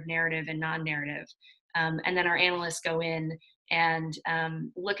considered narrative and non-narrative. And then our analysts go in and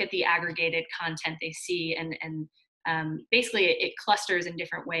look at the aggregated content they see, and basically it clusters in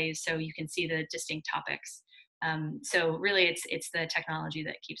different ways so you can see the distinct topics. So really it's the technology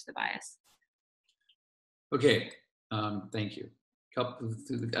that keeps the bias. Okay, thank you.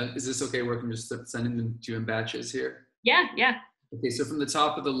 Is this okay? We're just sending them to you in batches here? Yeah. Okay, so from the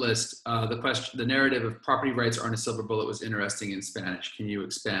top of the list, the narrative of property rights aren't a silver bullet was interesting in Spanish. Can you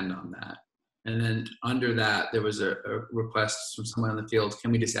expand on that? And then under that, there was a request from someone in the field.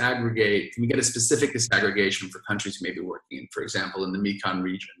 Can we disaggregate? Can we get a specific disaggregation for countries who may be working in, for example, in the Mekong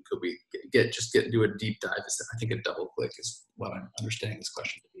region? Could we do a deep dive? I think a double click is what I'm understanding this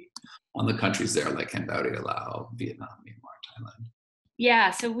question to be on the countries there, like Cambodia, Laos, Vietnam, Myanmar, Thailand.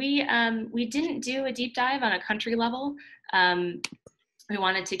 Yeah, so we didn't do a deep dive on a country level. We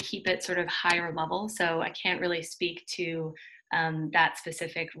wanted to keep it sort of higher level, so I can't really speak to that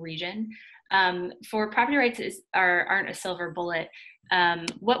specific region. For property rights aren't a silver bullet.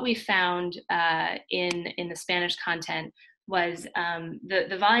 What we found in the Spanish content was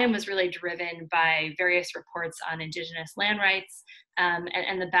the volume was really driven by various reports on indigenous land rights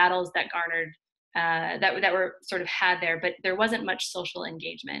and the battles that garnered that were sort of had there, but there wasn't much social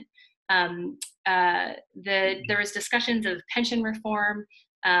engagement. There was discussions of pension reform,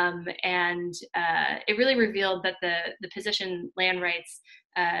 and it really revealed that the position land rights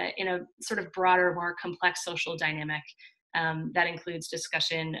in a sort of broader, more complex social dynamic that includes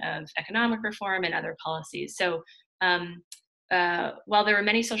discussion of economic reform and other policies. So while there were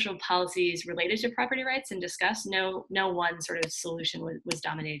many social policies related to property rights and discussed, no one sort of solution was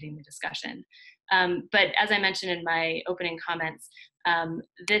dominating the discussion. But as I mentioned in my opening comments,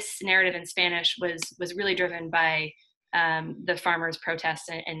 this narrative in Spanish was really driven by the farmers' protests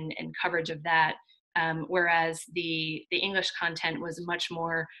and coverage of that, whereas the English content was much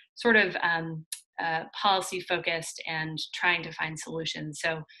more sort of policy focused and trying to find solutions.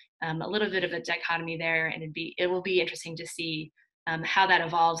 So a little bit of a dichotomy there, and it will be interesting to see how that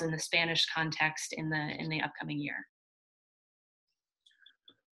evolves in the Spanish context in the upcoming year.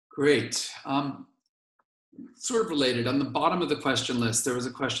 Great. Sort of related, on the bottom of the question list, there was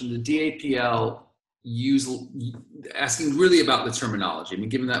a question, the DAPL asking really about the terminology. I mean,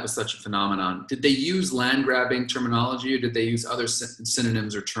 given that was such a phenomenon, did they use land grabbing terminology, or did they use other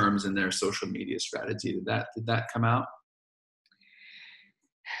synonyms or terms in their social media strategy? Did that come out?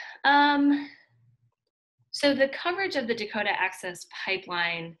 So the coverage of the Dakota Access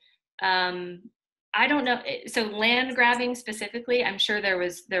Pipeline, I don't know. So land grabbing specifically, I'm sure there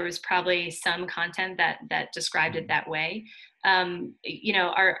was probably some content that described it that way. You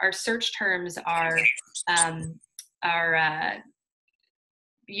know, our search terms are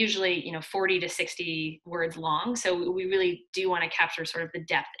usually 40 to 60 words long. So we really do want to capture sort of the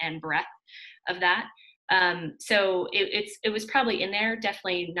depth and breadth of that. So it was probably in there,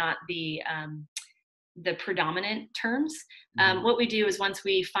 definitely not the predominant terms. What we do is once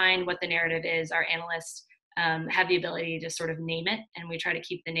we find what the narrative is, our analysts have the ability to sort of name it, and we try to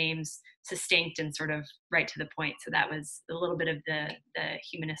keep the names succinct and sort of right to the point. So that was a little bit of the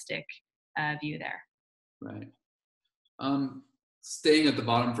humanistic view there. Right. Staying at the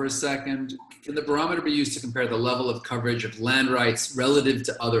bottom for a second, can the barometer be used to compare the level of coverage of land rights relative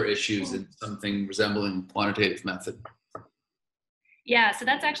to other issues in something resembling quantitative method? Yeah, so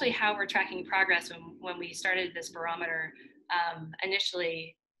that's actually how we're tracking progress. When we started this barometer,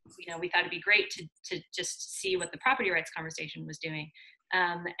 initially, we thought it'd be great to just see what the property rights conversation was doing,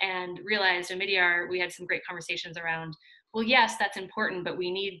 and realized in Midyar we had some great conversations around, well, yes, that's important, but we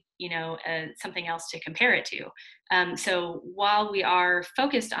need something else to compare it to. So while we are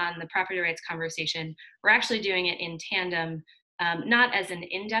focused on the property rights conversation, we're actually doing it in tandem, not as an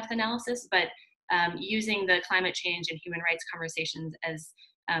in-depth analysis, but using the climate change and human rights conversations as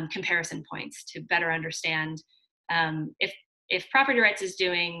comparison points to better understand if property rights is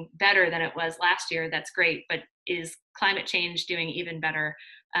doing better than it was last year, that's great, but is climate change doing even better?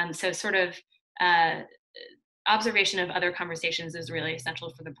 So sort of observation of other conversations is really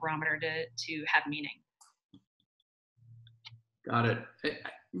essential for the barometer to have meaning. Got it.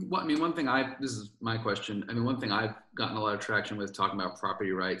 One thing this is my question. I mean, one thing I've gotten a lot of traction with talking about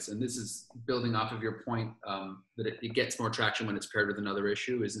property rights, and this is building off of your point that it gets more traction when it's paired with another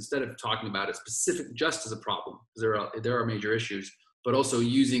issue, is instead of talking about it specific just as a problem, because there are major issues, but also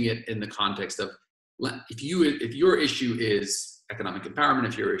using it in the context of if your issue is economic empowerment,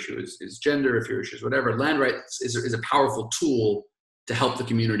 if your issue is gender, if your issue is whatever, land rights is a powerful tool to help the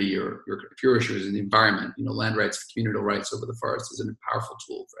community, or if your issue is in the environment, land rights, communal rights over the forest is a powerful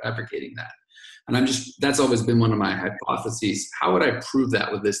tool for advocating that. And that's always been one of my hypotheses. How would I prove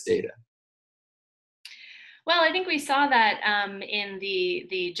that with this data? Well, I think we saw that in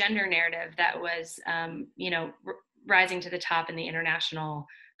the gender narrative that was, rising to the top in the international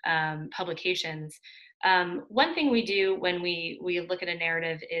publications. One thing we do when we look at a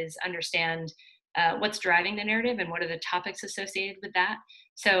narrative is understand what's driving the narrative and what are the topics associated with that.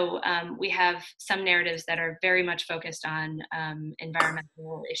 So we have some narratives that are very much focused on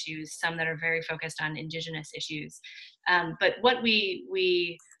environmental issues, some that are very focused on indigenous issues. But what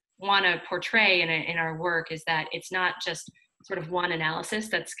we want to portray in our work is that it's not just sort of one analysis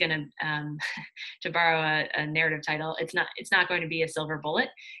that's going to borrow a narrative title. It's not going to be a silver bullet.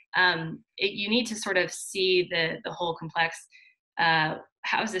 You need to sort of see the whole complex.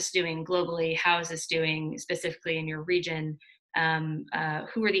 How is this doing globally? How is this doing specifically in your region?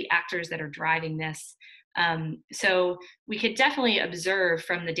 Who are the actors that are driving this? So we could definitely observe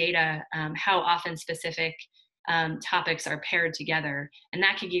from the data how often specific topics are paired together, and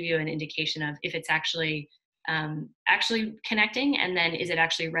that could give you an indication of if it's actually connecting, and then is it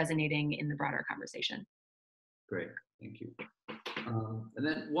actually resonating in the broader conversation. Great, thank you. And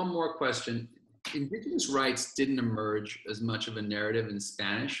then one more question. Indigenous rights didn't emerge as much of a narrative in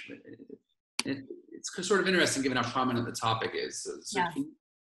Spanish. It's sort of interesting given how prominent the topic is. So yeah. Can you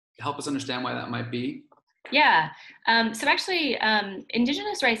help us understand why that might be? Yeah, so actually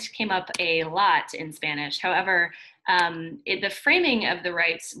Indigenous rights came up a lot in Spanish. However, the framing of the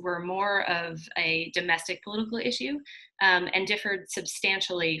rights were more of a domestic political issue and differed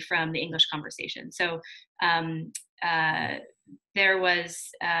substantially from the English conversation. So there was,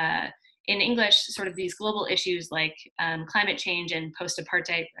 in English, sort of these global issues like climate change and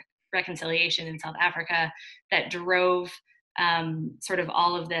post-apartheid reconciliation in South Africa that drove sort of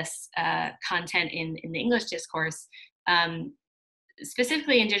all of this content in the English discourse.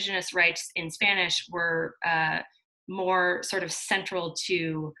 Specifically, Indigenous rights in Spanish were more sort of central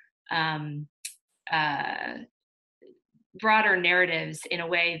to broader narratives in a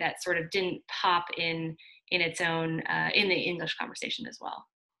way that sort of didn't pop in its own in the English conversation as well.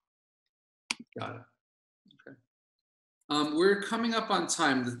 Got it. Okay. We're coming up on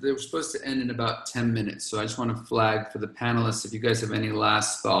time. They were supposed to end in about 10 minutes. So I just want to flag for the panelists, if you guys have any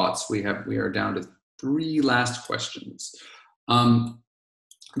last thoughts, we are down to 3 last questions.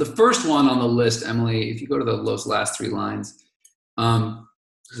 The first one on the list, Emily, if you go to those last 3 lines,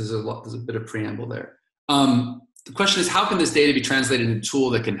 there's a bit of preamble there. The question is, how can this data be translated into a tool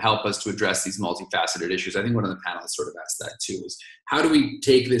that can help us to address these multifaceted issues? I think one of the panelists sort of asked that too, is how do we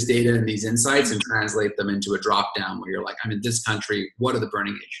take this data and these insights and translate them into a drop down where you're like, I'm in this country, what are the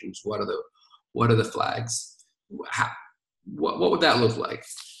burning issues? What are the flags? What would that look like?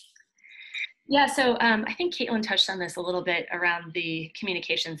 Yeah, so I think Caitlin touched on this a little bit around the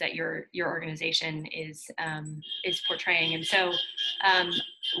communications that your organization is portraying. And so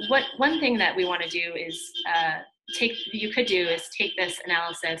one thing that we want to do is take this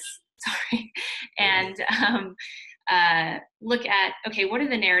analysis, and look at, okay, what are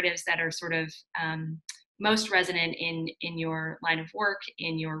the narratives that are sort of most resonant in your line of work,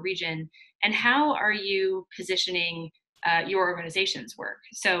 in your region, and how are you positioning your organization's work?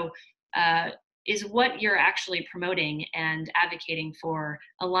 So is what you're actually promoting and advocating for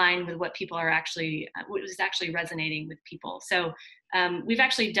aligned with what people are actually, what is actually resonating with people? So we've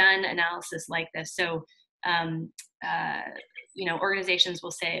actually done analysis like this. So, organizations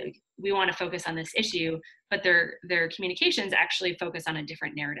will say, we want to focus on this issue, but their communications actually focus on a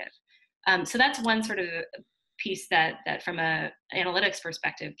different narrative. So that's one sort of piece that from a analytics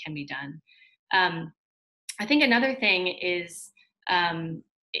perspective can be done. I think another thing is,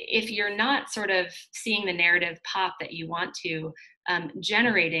 if you're not sort of seeing the narrative pop that you want to,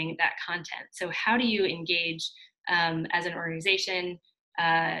 generating that content. So how do you engage as an organization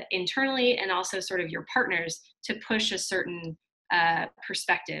internally, and also sort of your partners, to push a certain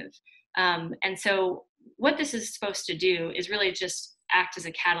perspective? And so what this is supposed to do is really just act as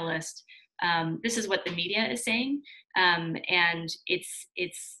a catalyst. This is what the media is saying, and it's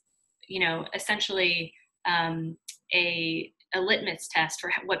essentially a litmus test for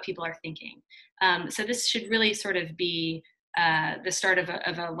what people are thinking. So this should really sort of be the start of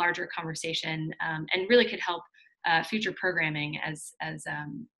a larger conversation, and really could help future programming as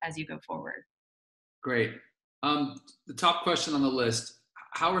you go forward. Great. The top question on the list: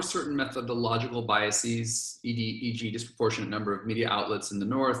 how are certain methodological biases, e.g. disproportionate number of media outlets in the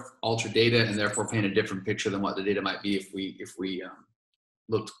North, alter data and therefore paint a different picture than what the data might be if we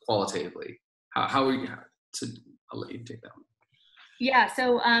looked qualitatively? How are you? I'll let you take that one. Yeah,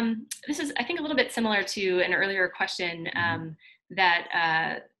 so this is, I think, a little bit similar to an earlier question,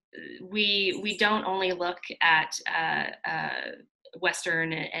 that we don't only look at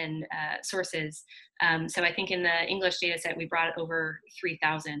Western and sources. So I think in the English data set, we brought over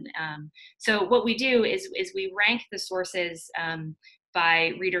 3,000. So what we do is we rank the sources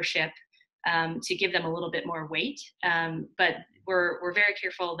by readership to give them a little bit more weight. But we're very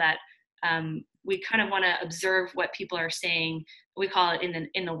careful that we kind of want to observe what people are saying. We call it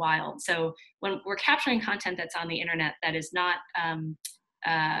in the wild. So when we're capturing content that's on the internet that is not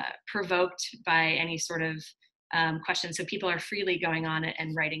provoked by any sort of question, so people are freely going on it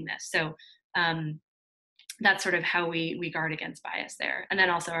and writing this. So that's sort of how we guard against bias there, and then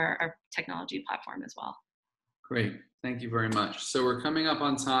also our technology platform as well. Great, thank you very much. So we're coming up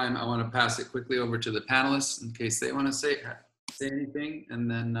on time. I want to pass it quickly over to the panelists in case they want to say anything, and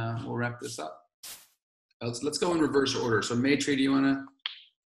then we'll wrap this up. Let's go in reverse order. So Maitri, do you want to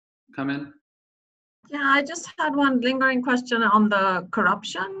come in? Yeah, I just had one lingering question on the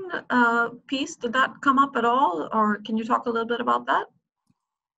corruption piece. Did that come up at all, or can you talk a little bit about that?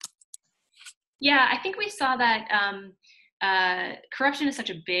 Yeah, I think we saw that corruption is such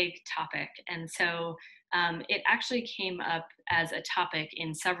a big topic, and so it actually came up as a topic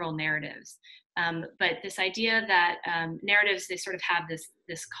in several narratives. But this idea that narratives, they sort of have this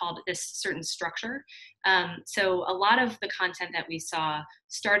certain structure. So a lot of the content that we saw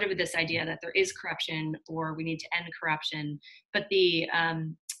started with this idea that there is corruption or we need to end corruption, but the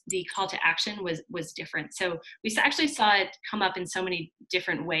call to action was different. So we actually saw it come up in so many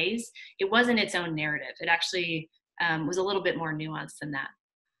different ways. It wasn't its own narrative. It actually was a little bit more nuanced than that.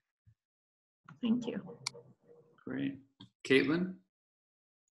 Thank you. Great. Caitlin?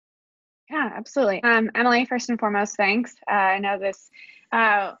 Yeah, absolutely. Emily, first and foremost, thanks. I know this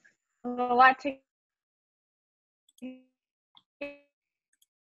a lot to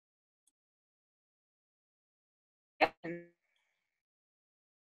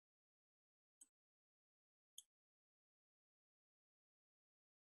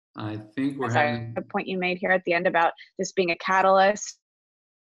I think we're having a point you made here at the end about this being a catalyst,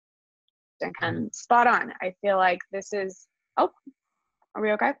 and spot on. I feel like this is, are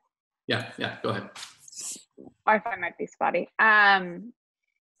we okay? Yeah, go ahead. Wi-Fi might be spotty. Yeah,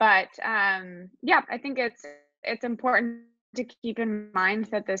 I think it's important to keep in mind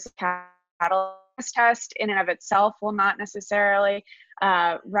that this This test in and of itself will not necessarily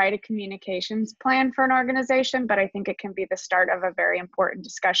write a communications plan for an organization, but I think it can be the start of a very important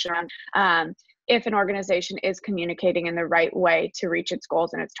discussion on if an organization is communicating in the right way to reach its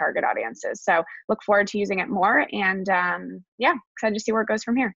goals and its target audiences. So look forward to using it more, and yeah, excited to see where it goes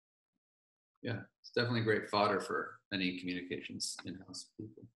from here. Yeah, it's definitely great fodder for any communications in-house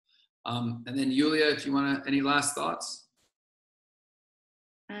people. And then Yulia, if you want to, any last thoughts?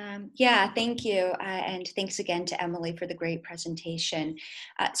 Yeah, thank you. And thanks again to Emily for the great presentation.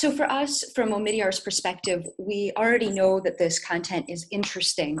 So for us, from Omidyar's perspective, we already know that this content is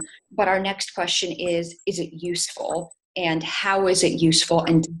interesting, but our next question is it useful? And how is it useful?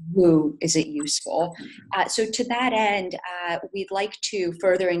 And to who is it useful? So to that end, we'd like to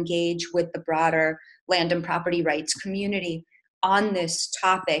further engage with the broader land and property rights community on this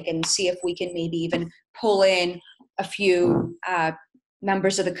topic and see if we can maybe even pull in a few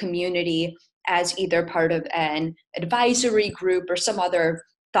members of the community as either part of an advisory group or some other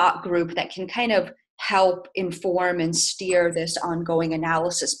thought group that can kind of help inform and steer this ongoing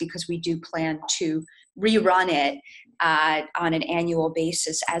analysis, because we do plan to rerun it on an annual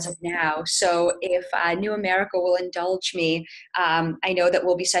basis as of now. So if New America will indulge me, I know that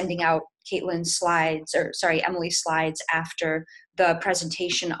we'll be sending out Emily's slides after the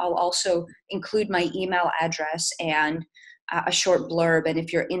presentation. I'll also include my email address and a short blurb. And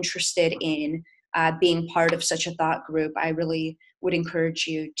if you're interested in being part of such a thought group, I really would encourage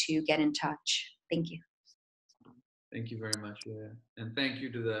you to get in touch. Thank you. Thank you very much, Yulia. And thank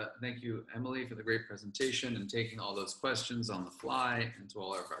you, Emily, for the great presentation and taking all those questions on the fly, and to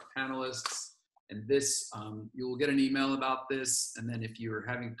all of our panelists. And this, you'll get an email about this. And then if you're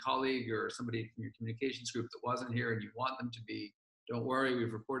having a colleague or somebody from your communications group that wasn't here and you want them to be, don't worry,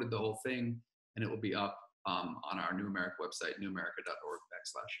 we've recorded the whole thing and it will be up on our New America website,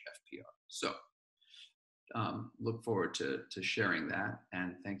 newamerica.org/FPR. So look forward to sharing that,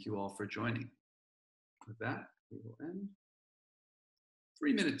 and thank you all for joining. With that, we will end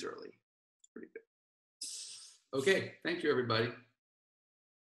 3 minutes early. It's pretty good. Okay, thank you, everybody.